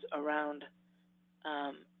marigolds around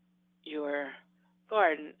your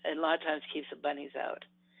garden, it a lot of times keeps the bunnies out.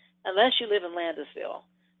 Unless you live in Landisville.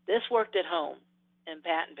 This worked at home in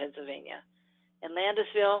Patton, Pennsylvania. In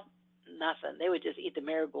Landisville, nothing. They would just eat the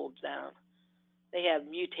marigolds down. They have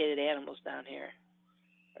mutated animals down here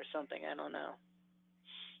or something. I don't know.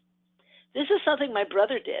 This is something my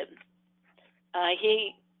brother did.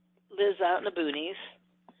 He lives out in the boonies,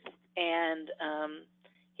 and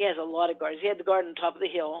he has a lot of gardens. He had the garden on top of the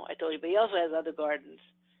hill, I told you, but he also has other gardens.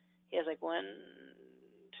 He has like 1,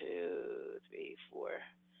 2, 3, 4,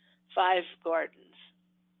 5 gardens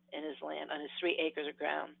in his land, on his 3 acres of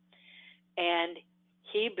ground. And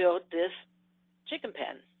he built this chicken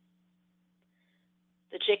pen.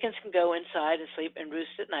 The chickens can go inside and sleep and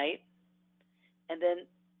roost at night. And then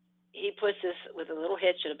he puts this with a little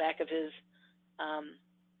hitch in the back of his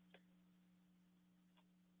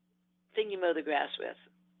thing you mow the grass with,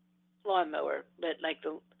 lawnmower, but like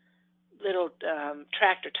the little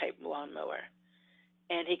tractor type lawnmower.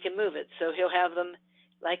 And he can move it. So he'll have them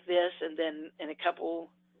like this, and then in a couple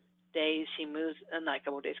days he moves, not a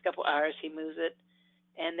couple days, a couple hours he moves it,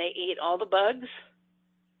 and they eat all the bugs.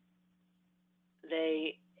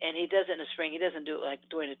 And he does it in the spring. He doesn't do it like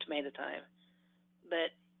during the tomato time,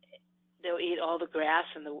 but they'll eat all the grass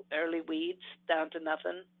and the early weeds down to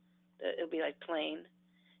nothing. It'll be like plain,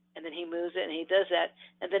 and then he moves it, and he does that,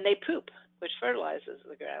 and then they poop, which fertilizes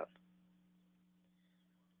the ground.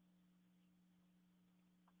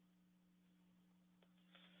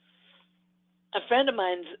 A friend of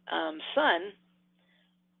mine's son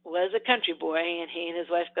was a country boy, and he and his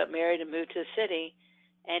wife got married and moved to the city,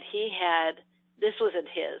 and he had, this wasn't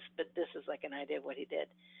his, but this is like an idea of what he did,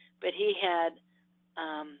 but he had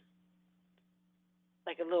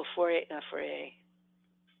like a little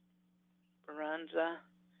veranda,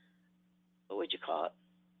 what would you call it?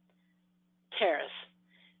 Terrace.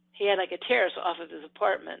 He had like a terrace off of his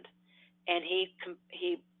apartment, and he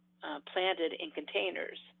planted in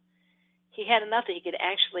containers. He had enough that he could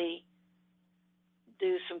actually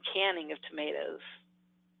do some canning of tomatoes.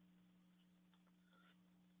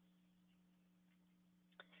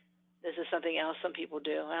 This is something else some people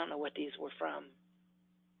do. I don't know what these were from,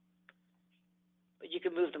 but you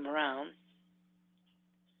can move them around.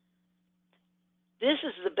 This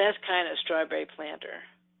is the best kind of strawberry planter.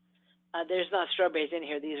 There's not strawberries in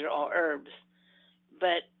here. These are all herbs.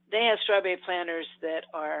 But they have strawberry planters that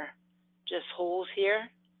are just holes here.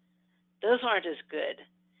 Those aren't as good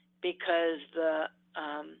because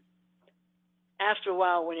after a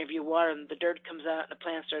while, whenever you water them, the dirt comes out and the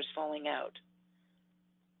plant starts falling out.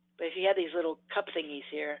 But if you have these little cup thingies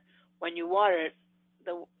here, when you water it,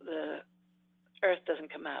 the earth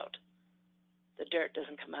doesn't come out. The dirt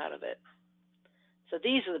doesn't come out of it. So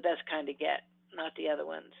these are the best kind to get, not the other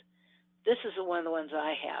ones. This is one of the ones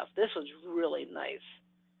I have. This one's really nice.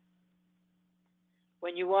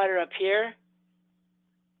 When you water up here,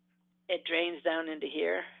 it drains down into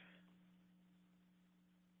here.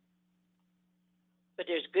 But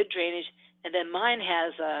there's good drainage. And then mine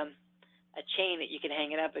has a chain that you can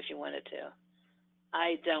hang it up if you wanted to.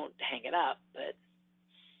 I don't hang it up, but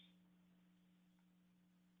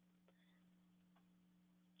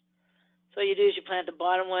so what you do is you plant the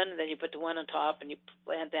bottom one, and then you put the one on top, and you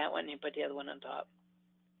plant that one, and you put the other one on top.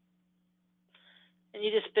 And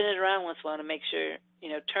you just spin it around once in a while to make sure,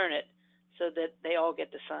 turn it so that they all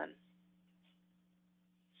get the sun.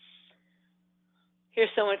 Here's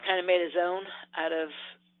someone kind of made his own out of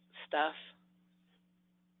stuff.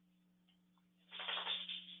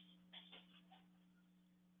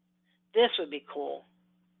 This would be cool.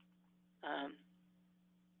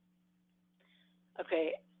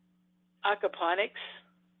 Okay, aquaponics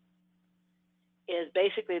is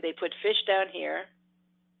basically they put fish down here.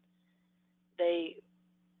 they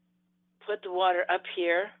put the water up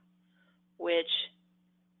here, which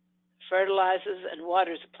fertilizes and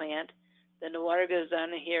waters the plant. Then the water goes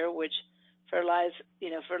down in here, which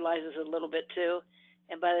fertilizes a little bit too.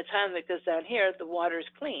 And by the time it goes down here, the water is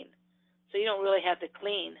clean. So you don't really have to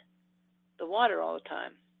clean the water all the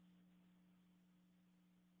time.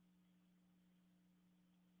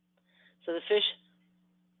 So the fish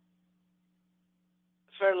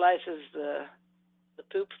fertilizes the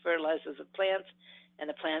poop fertilizes the plants, and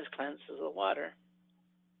the plants cleanses the water.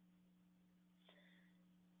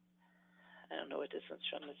 I don't know what this one's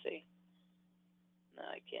trying to see. No,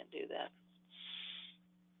 I can't do that.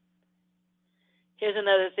 Here's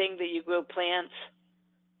another thing that you grow plants: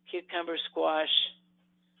 cucumber, squash,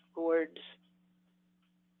 gourds,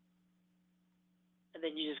 and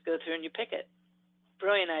then you just go through and you pick it.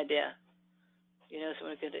 Brilliant idea.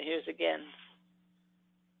 Here's again.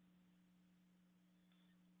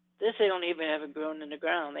 This they don't even have it grown in the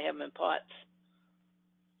ground. They have them in pots.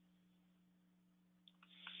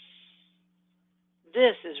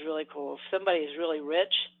 This is really cool. If somebody is really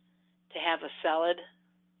rich, to have a salad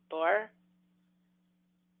bar,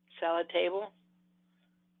 salad table,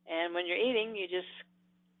 and when you're eating, you just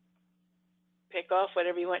pick off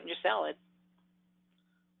whatever you want in your salad.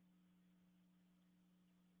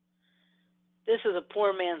 This is a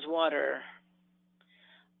poor man's water.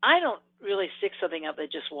 I don't really stick something up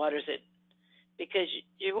that just waters it, because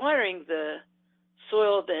you're watering the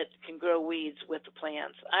soil that can grow weeds with the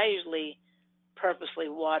plants. I usually purposely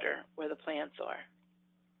water where the plants are.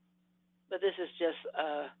 But this is just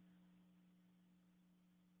a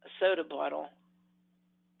soda bottle.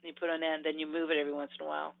 You put on that, and then you move it every once in a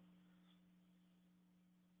while.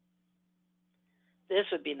 This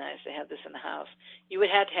would be nice to have this in the house. You would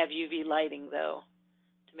have to have UV lighting, though,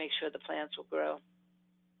 to make sure the plants will grow.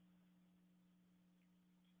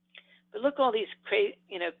 But look at all these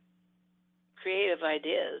creative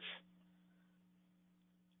ideas.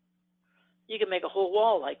 You can make a whole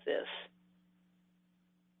wall like this.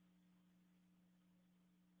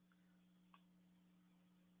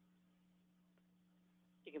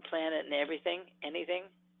 You can plant it in everything, anything.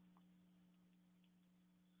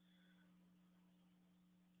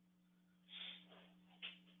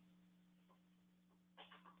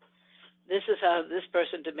 This is how this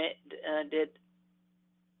person did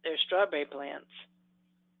their strawberry plants.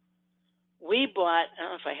 We bought, I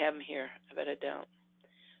don't know if I have them here, I bet I don't.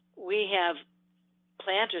 We have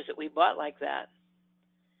planters that we bought like that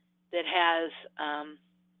has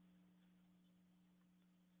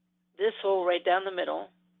this hole right down the middle,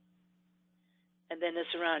 and then this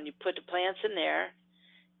around. You put the plants in there,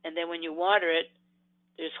 and then when you water it,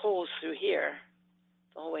 there's holes through here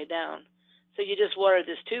the whole way down. So you just water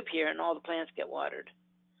this tube here, and all the plants get watered.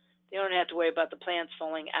 You don't have to worry about the plants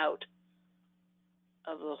falling out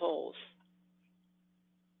of the holes.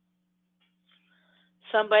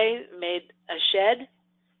 Somebody made a shed,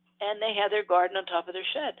 and they had their garden on top of their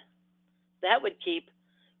shed. That would keep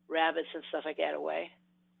rabbits and stuff like that away.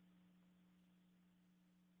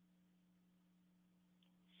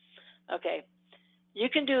 Okay, you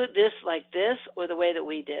can do this like this or the way that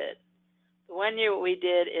we did it. The one year what we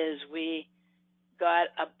did is we got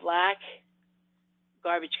a black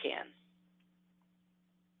garbage can,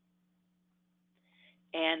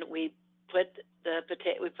 and we put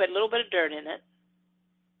a little bit of dirt in it,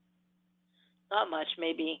 not much,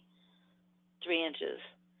 maybe 3 inches,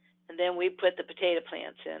 and then we put the potato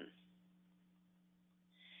plants in,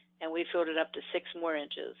 and we filled it up to 6 more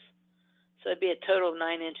inches. So it'd be a total of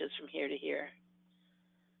 9 inches from here to here.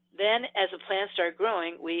 Then as the plants started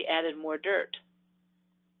growing, we added more dirt,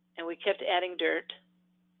 and we kept adding dirt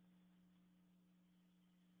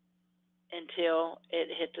until it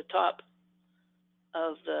hit the top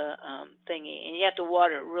of the thingy. And you have to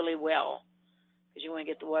water it really well, because you want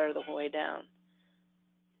to get the water the whole way down.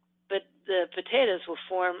 But the potatoes will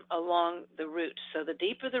form along the roots. So the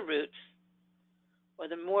deeper the roots, or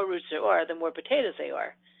the more roots there are, the more potatoes they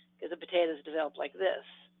are, because the potatoes develop like this.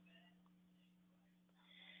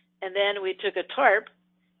 And then we took a tarp,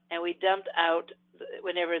 and we dumped out,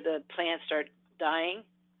 whenever the plants start dying,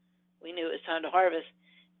 we knew it was time to harvest,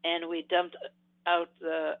 and we dumped out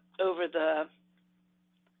over the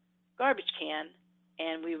garbage can,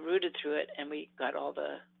 and we rooted through it, and we got all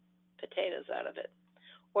the potatoes out of it.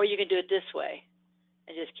 Or you can do it this way,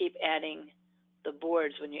 and just keep adding the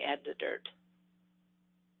boards when you add the dirt.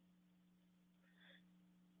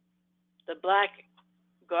 The black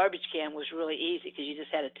garbage can was really easy, because you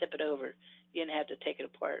just had to tip it over. You didn't have to take it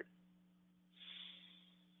apart.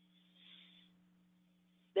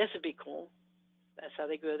 This would be cool. That's how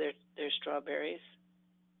they grow their strawberries.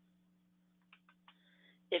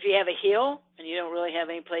 If you have a hill and you don't really have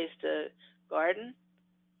any place to garden,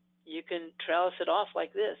 you can trellis it off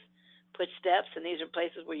like this. Put steps, and these are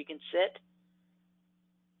places where you can sit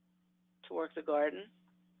to work the garden.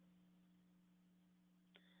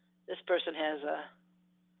 This person has a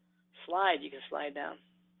slide you can slide down.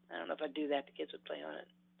 I don't know if I'd do that. The kids would play on it.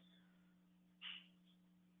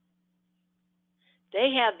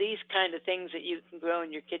 They have these kind of things that you can grow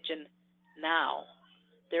in your kitchen now.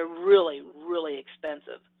 They're really, really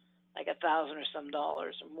expensive, like $1,000 or some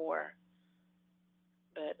dollars or more.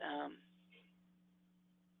 But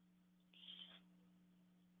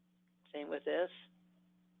same with this.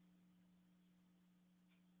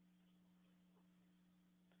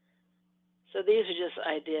 So these are just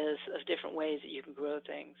ideas of different ways that you can grow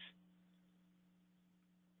things.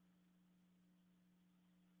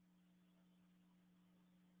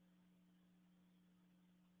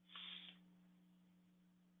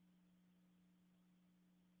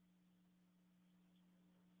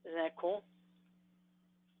 Isn't that cool?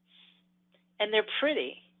 And they're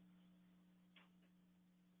pretty,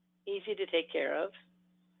 easy to take care of.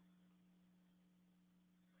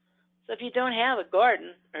 So if you don't have a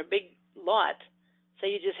garden or a big lot,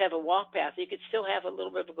 say you just have a walk path, you could still have a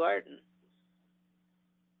little bit of a garden.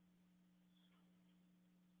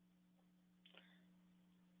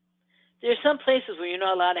 There's some places where you're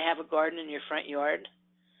not allowed to have a garden in your front yard,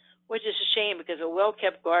 which is a shame because a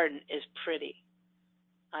well-kept garden is pretty,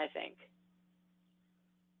 I think.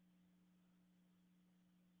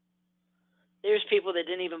 There's people that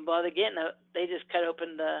didn't even bother getting it. They just cut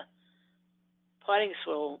open the potting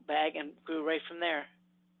soil bag and grew right from there.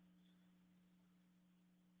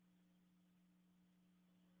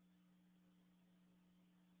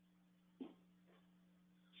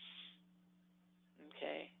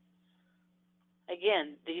 Okay.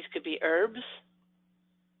 Again, these could be herbs.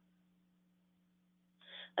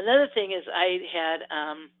 Another thing is I had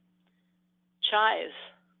chives.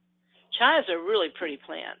 Chives are a really pretty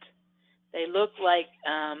plant. They look like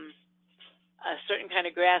a certain kind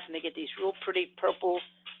of grass, and they get these real pretty purple,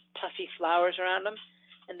 puffy flowers around them.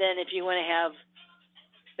 And then if you want to have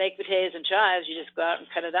baked potatoes and chives, you just go out and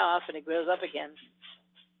cut it off, and it grows up again.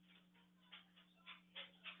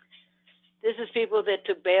 This is people that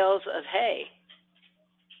took bales of hay,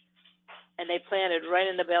 and they planted right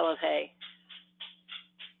in the bale of hay.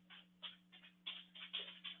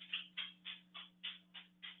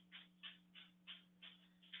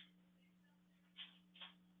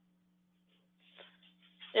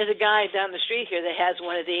 There's a guy down the street here that has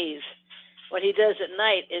one of these. What he does at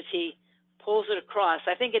night is he pulls it across.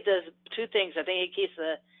 I think it does two things. I think it keeps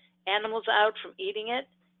the animals out from eating it,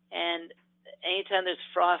 and anytime there's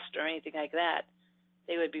frost or anything like that,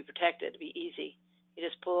 they would be protected. It'd be easy. You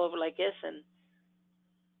just pull over like this, and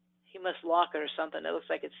he must lock it or something. It looks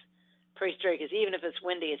like it's pretty straight, because even if it's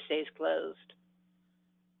windy, it stays closed.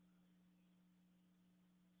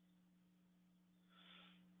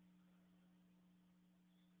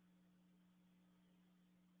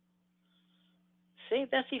 See,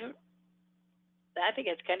 that's even, I think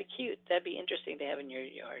it's kind of cute. That'd be interesting to have in your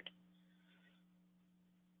yard.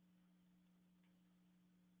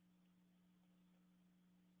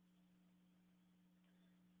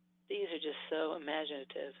 These are just so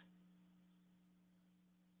imaginative.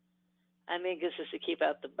 I think this is to keep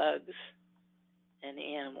out the bugs and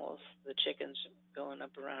the animals, the chickens going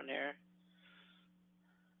up around there.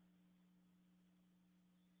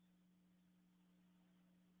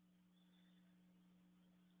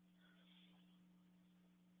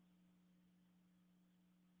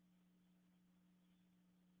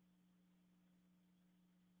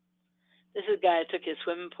 This is a guy who took his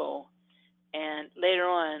swimming pool, and later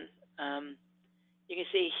on, you can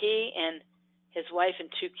see he and his wife and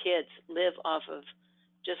two kids live off of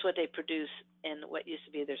just what they produce in what used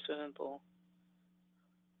to be their swimming pool.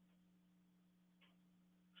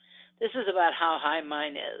 This is about how high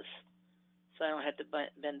mine is, so I don't have to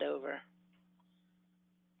bend over.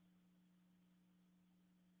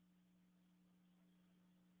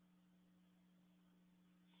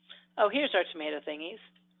 Oh, here's our tomato thingies.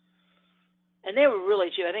 And they were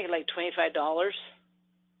really cheap. I think like $25.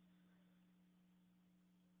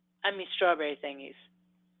 I mean, strawberry thingies.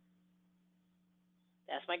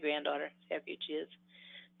 That's my granddaughter. See how cute she is.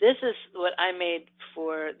 This is what I made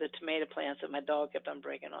for the tomato plants that my dog kept on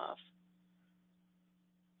breaking off.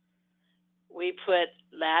 We put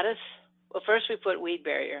lattice. Well, first we put weed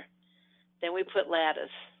barrier. Then we put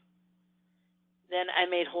lattice. Then I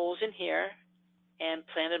made holes in here and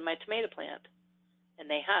planted my tomato plant. And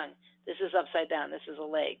they hung. This is upside down. This is the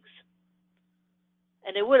legs.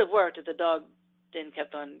 And it would have worked if the dog didn't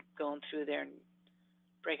kept on going through there and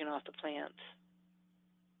breaking off the plants.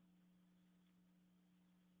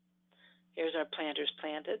 Here's our planters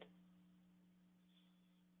planted.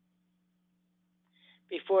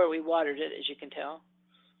 Before we watered it, as you can tell.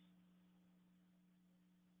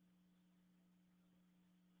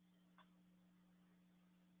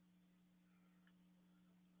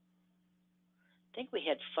 I think we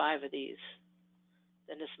had 5 of these.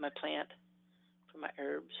 Then this is my plant for my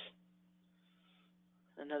herbs.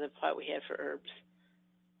 Another pot we had for herbs.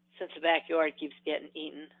 Since the backyard keeps getting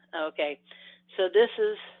eaten. Okay, so this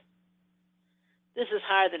is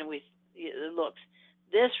higher than it looks.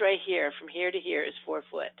 This right here, from here to here, is 4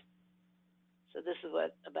 foot. So this is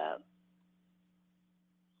what, about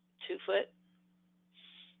 2 foot?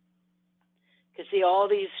 Because see all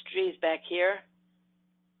these trees back here,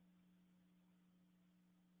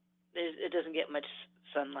 it doesn't get much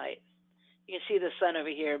sunlight. You can see the sun over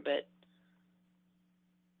here, but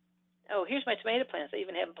oh, here's my tomato plants. I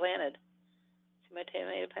even have them planted. See my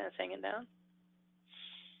tomato plants hanging down?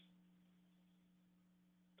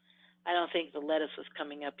 I don't think the lettuce was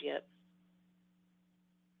coming up yet.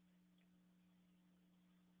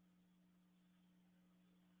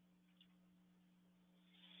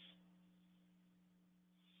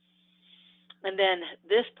 And then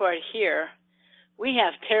this part here, we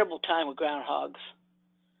have terrible time with groundhogs.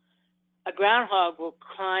 A groundhog will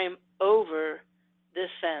climb over this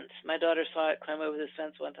fence. My daughter saw it climb over this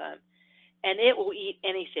fence one time. And it will eat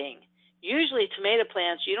anything. Usually tomato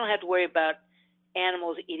plants, you don't have to worry about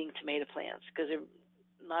animals eating tomato plants because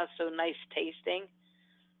they're not so nice tasting.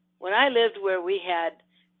 When I lived where we had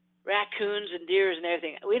raccoons and deers and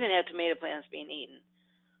everything, we didn't have tomato plants being eaten.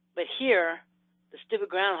 But here, the stupid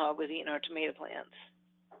groundhog was eating our tomato plants.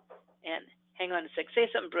 And hang on a sec. Say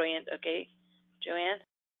something brilliant, okay, Joanne?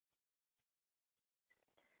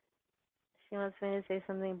 She wants me to say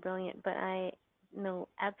something brilliant, but I know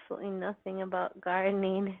absolutely nothing about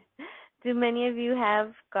gardening. Do many of you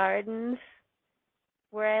have gardens?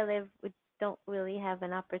 Where I live, we don't really have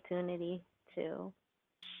an opportunity to.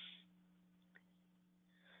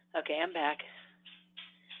 Okay, I'm back.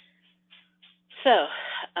 So,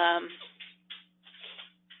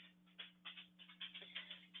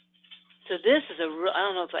 so this is I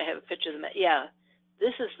don't know if I have a picture of the mesh. Yeah,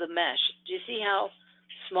 this is the mesh. Do you see how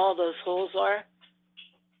small those holes are?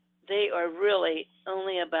 They are really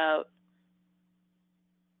only about,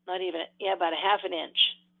 about a half an inch.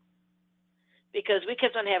 Because we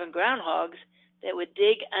kept on having groundhogs that would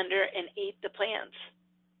dig under and eat the plants.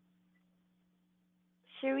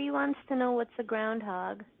 Cherie wants to know what's a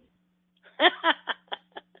groundhog.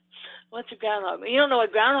 What's a groundhog? You don't know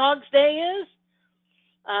what Groundhog's Day is?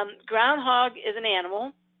 Groundhog is an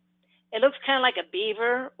animal. It looks kind of like a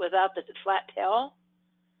beaver without the flat tail.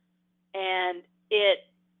 And it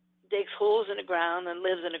digs holes in the ground and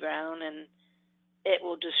lives in the ground, and it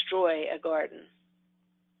will destroy a garden.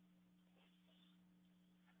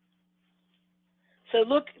 So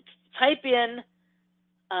type in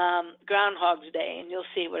Groundhog's Day, and you'll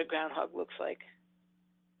see what a groundhog looks like.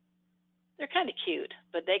 They're kind of cute,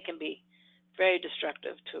 but they can be very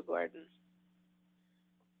destructive to a garden.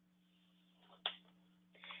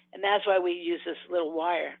 And that's why we use this little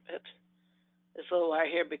wire. This little wire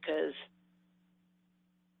here, because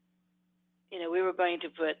we were going to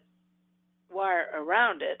put wire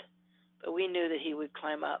around it, but we knew that he would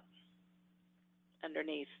climb up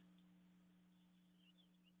underneath.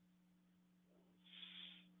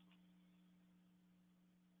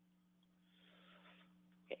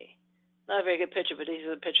 Okay, not a very good picture, but this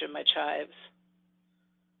is a picture of my chives.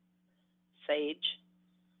 Sage.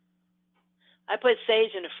 I put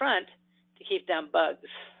sage in the front to keep down bugs.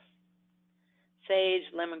 Sage,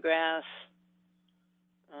 lemongrass,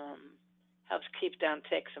 helps keep down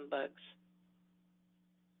ticks and bugs.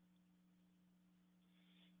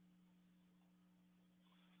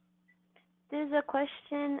 There's a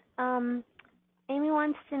question. Amy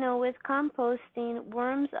wants to know, with composting,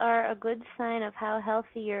 worms are a good sign of how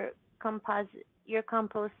healthy your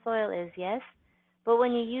compost soil is, yes? But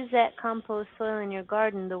when you use that compost soil in your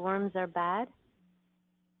garden, the worms are bad?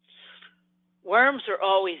 Worms are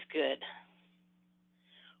always good.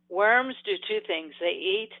 Worms do 2 things. They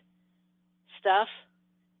eat stuff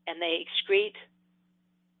and they excrete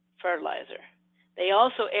fertilizer. They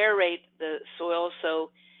also aerate the soil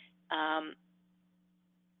so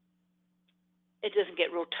it doesn't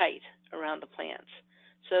get real tight around the plants.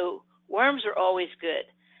 So worms are always good.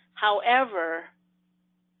 However,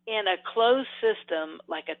 in a closed system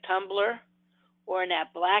like a tumbler or in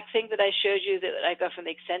that black thing that I showed you that I got from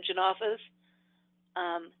the extension office,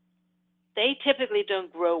 they typically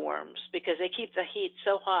don't grow worms because they keep the heat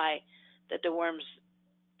so high that the worms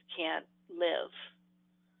can't live.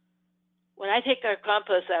 When I take our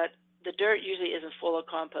compost out, the dirt usually isn't full of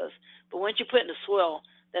compost. But once you put it in the soil,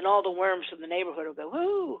 then all the worms from the neighborhood will go,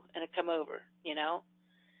 woo, and it'll come over,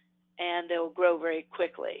 and they'll grow very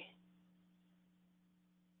quickly.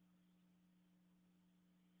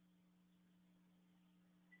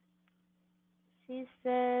 She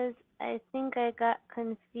says, I think I got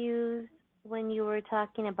confused when you were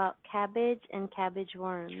talking about cabbage and cabbage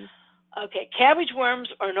worms. Okay, cabbage worms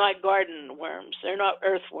are not garden worms. They're not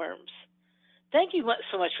earthworms. Thank you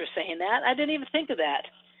so much for saying that. I didn't even think of that.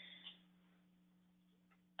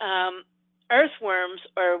 Earthworms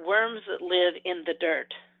are worms that live in the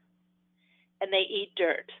dirt, and they eat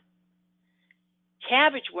dirt.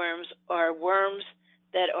 Cabbage worms are worms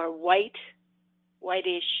that are whitish,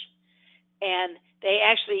 and they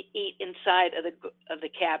actually eat inside of the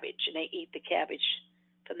cabbage, and they eat the cabbage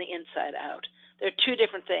from the inside out. They're two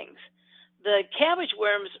different things. The cabbage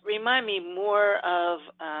worms remind me more of,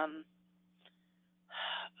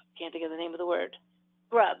 can't think of the name of the word,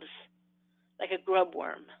 grubs, like a grub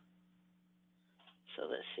worm. So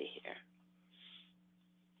let's see here.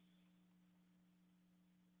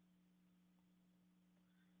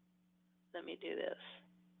 Let me do this.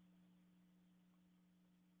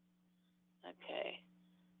 Okay.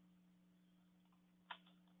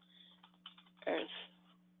 Earthworm.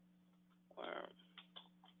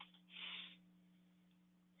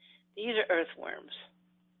 These are earthworms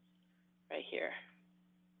right here.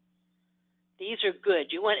 These are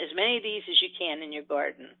good. You want as many of these as you can in your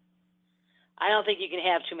garden. I don't think you can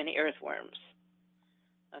have too many earthworms.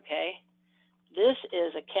 Okay? This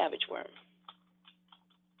is a cabbage worm.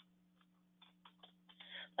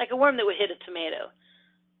 Like a worm that would hit a tomato.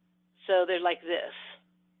 So they're like this.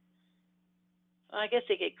 Well, I guess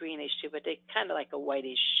they get greenish too, but they kind of like a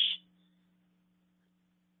whitish.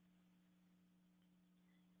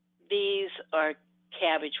 These are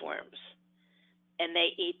cabbage worms, and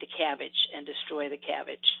they eat the cabbage and destroy the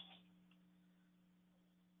cabbage.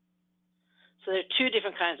 So there are two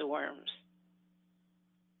different kinds of worms.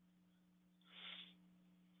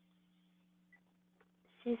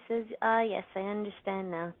 She says, yes, I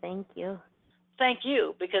understand now. Thank you. Thank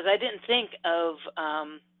you, because I didn't think of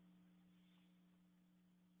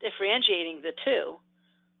differentiating the two.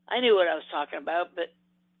 I knew what I was talking about, but,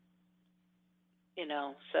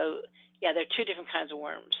 so, yeah, there are two different kinds of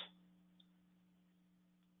worms.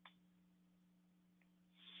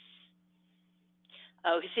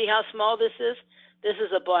 Oh, you see how small this is? This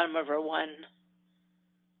is the bottom of our one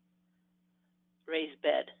raised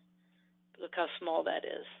bed. Look how small that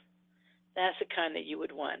is. That's the kind that you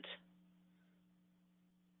would want.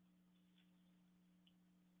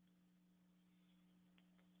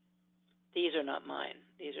 These are not mine.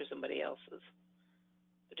 These are somebody else's.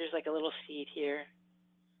 But there's like a little seed here.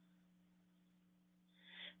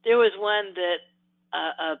 There was one that,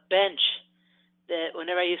 a bench that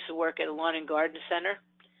whenever I used to work at a lawn and garden center,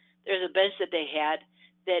 there's a bench that they had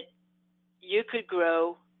that you could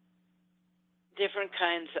grow different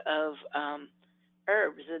kinds of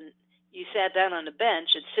herbs. And you sat down on the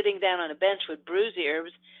bench, and sitting down on a bench would bruise the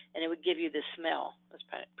herbs, and it would give you this smell. That's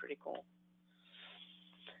pretty cool.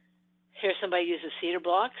 Here somebody uses cedar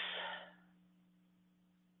blocks.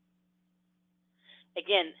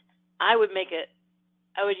 Again, I would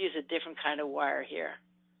use a different kind of wire here,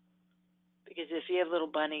 because if you have little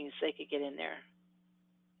bunnies, they could get in there.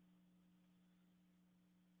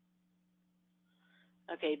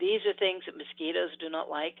 Okay, these are things that mosquitoes do not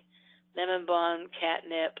like. Lemon balm,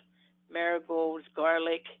 catnip, marigolds,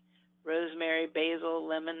 garlic, rosemary, basil,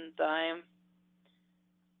 lemon, thyme,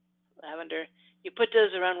 lavender. You put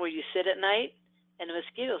those around where you sit at night, and the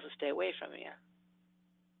mosquitoes will stay away from you.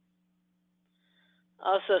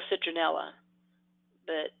 Also citronella,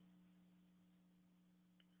 but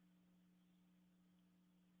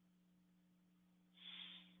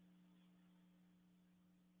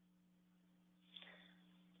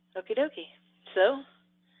okie dokie. So,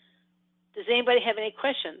 does anybody have any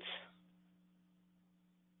questions?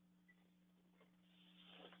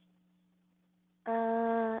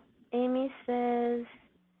 Amy says,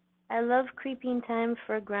 I love creeping thyme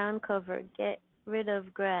for ground cover. Get rid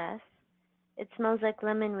of grass. It smells like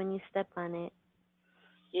lemon when you step on it.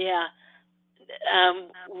 Yeah.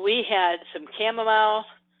 We had some chamomile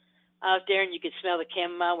out there, and you could smell the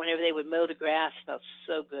chamomile whenever they would mow the grass. It smelled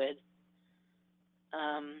so good.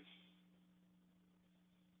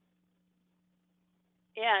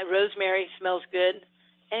 Yeah, rosemary smells good.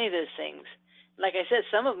 Any of those things. Like I said,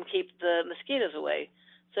 some of them keep the mosquitoes away.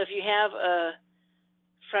 So if you have a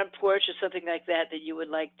front porch or something like that that you would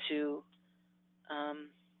like to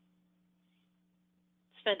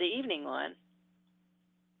spend the evening on.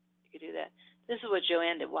 You could do that. This is what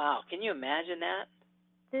Joanne did. Wow, can you imagine that?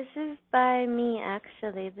 This is by me,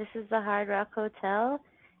 actually. This is the Hard Rock Hotel.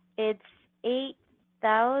 It's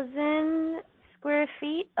 8,000 square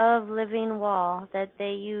feet of living wall that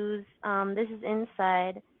they use. This is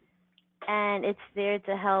inside, and it's there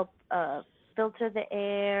to help filter the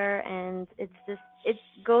air, and it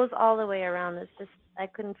goes all the way around. It's just, I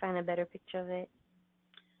couldn't find a better picture of it.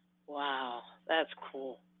 Wow, that's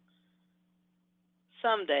cool.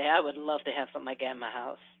 Someday I would love to have something like that in my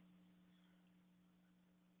house.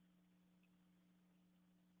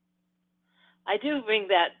 I do bring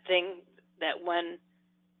that thing, that one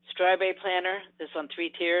strawberry planter that's on 3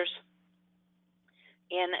 tiers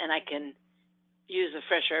in, and I can use the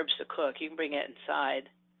fresh herbs to cook. You can bring it inside.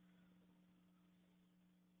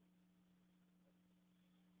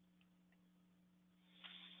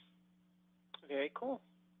 Very cool.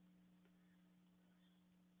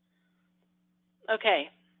 Okay,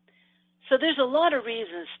 so there's a lot of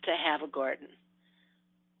reasons to have a garden.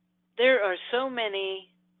 There are so many.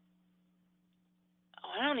 Oh,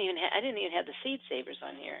 I didn't even have the seed savers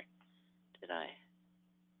on here, did I?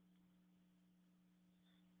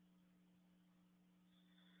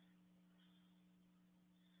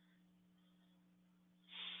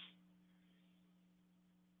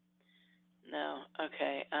 No.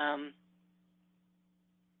 Okay.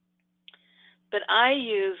 But I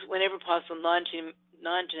use, whenever possible,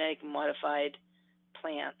 non-genetic modified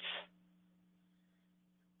plants.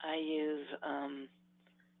 I use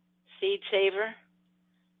Seed Saver.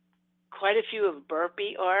 Quite a few of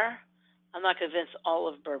Burpee are. I'm not convinced all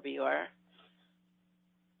of Burpee are.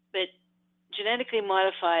 But genetically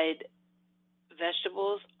modified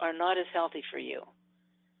vegetables are not as healthy for you.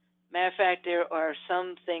 Matter of fact, there are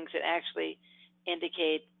some things that actually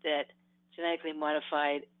indicate that genetically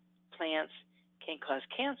modified plants can cause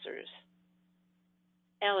cancers,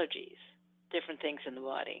 allergies, different things in the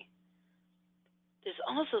body. There's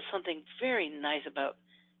also something very nice about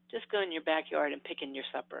just going in your backyard and picking your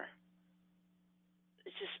supper.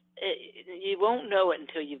 It's just, you won't know it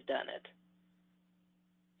until you've done it.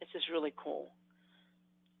 It's just really cool.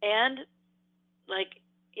 And, like,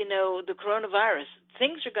 the coronavirus,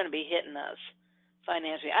 things are going to be hitting us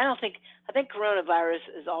financially. I think coronavirus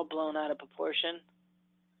is all blown out of proportion.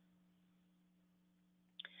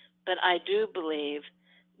 But I do believe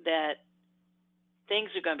that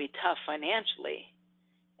things are going to be tough financially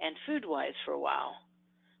and food-wise for a while,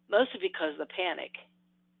 mostly because of the panic.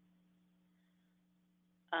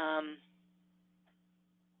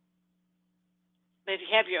 But if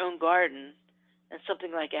you have your own garden and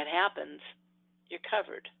something like that happens, you're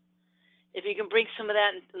covered. If you can bring some of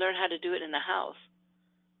that and learn how to do it in the house,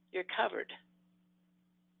 you're covered.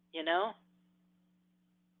 You know?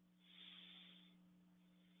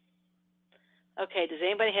 Okay, does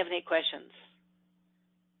anybody have any questions?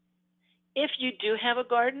 If you do have a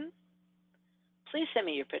garden, please send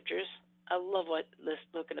me your pictures. I love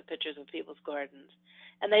looking at pictures of people's gardens.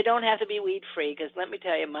 And they don't have to be weed-free, because let me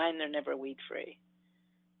tell you, mine, they're never weed-free.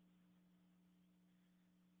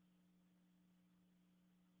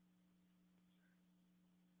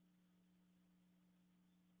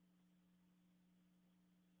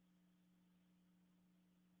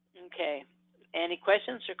 Okay. Any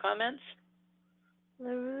questions or comments?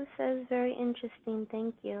 LaRue says, very interesting,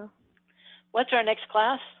 thank you. What's our next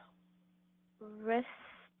class?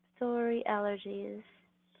 Respiratory allergies.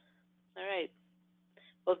 All right.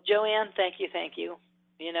 Well, Joanne, thank you.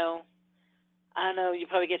 I know you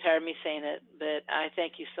probably get tired of me saying it, but I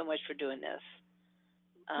thank you so much for doing this.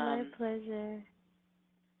 My pleasure.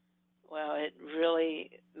 Well, it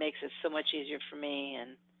really makes it so much easier for me,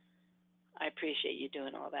 and I appreciate you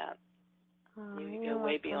doing all that. You go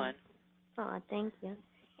way beyond. Oh, thank you.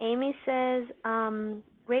 Amy says,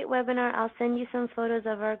 great webinar. I'll send you some photos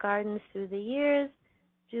of our gardens through the years.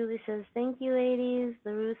 Julie says, thank you, ladies.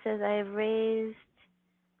 LaRue says, I have a raised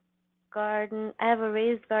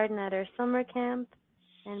garden at our summer camp.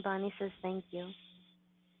 And Bonnie says, thank you.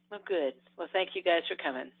 Well, good. Well, thank you guys for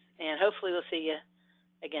coming. And hopefully we'll see you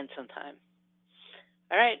again sometime.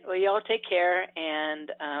 All right. Well, you all take care.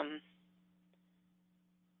 And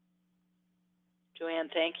Joanne,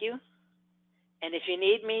 thank you. And if you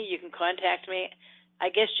need me, you can contact me. I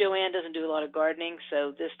guess Joanne doesn't do a lot of gardening,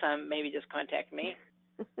 so this time maybe just contact me.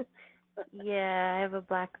 Yeah, I have a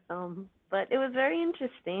black thumb, but it was very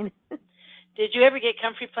interesting. Did you ever get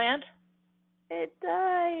comfrey plant? It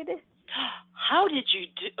died. How did you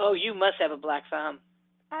do? Oh, you must have a black thumb.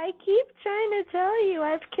 I keep trying to tell you,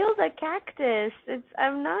 I've killed a cactus.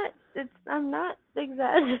 I'm not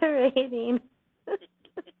exaggerating.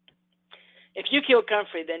 If you kill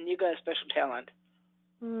comfrey, then you got a special talent.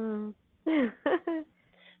 Mm.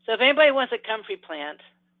 So if anybody wants a comfrey plant,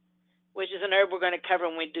 which is an herb we're going to cover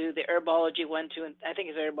when we do the herbology 1, 2, and I think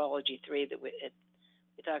it's herbology 3 that we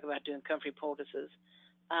talk about doing comfrey poultices,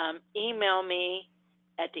 email me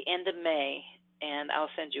at the end of May, and I'll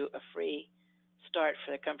send you a free start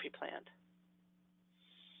for the comfrey plant.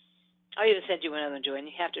 I'll even send you another, Joy, and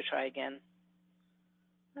you have to try again.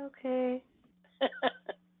 Okay.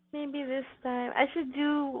 Maybe this time. I should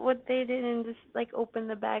do what they did and just like open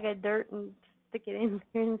the bag of dirt and stick it in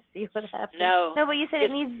there and see what happens. No. No, but you said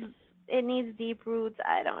it needs deep roots.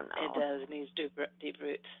 I don't know. It does. It needs deep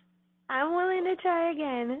roots. I'm willing to try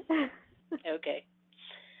again. Okay.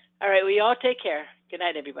 All right. Well, you all take care. Good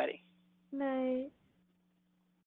night, everybody. Night.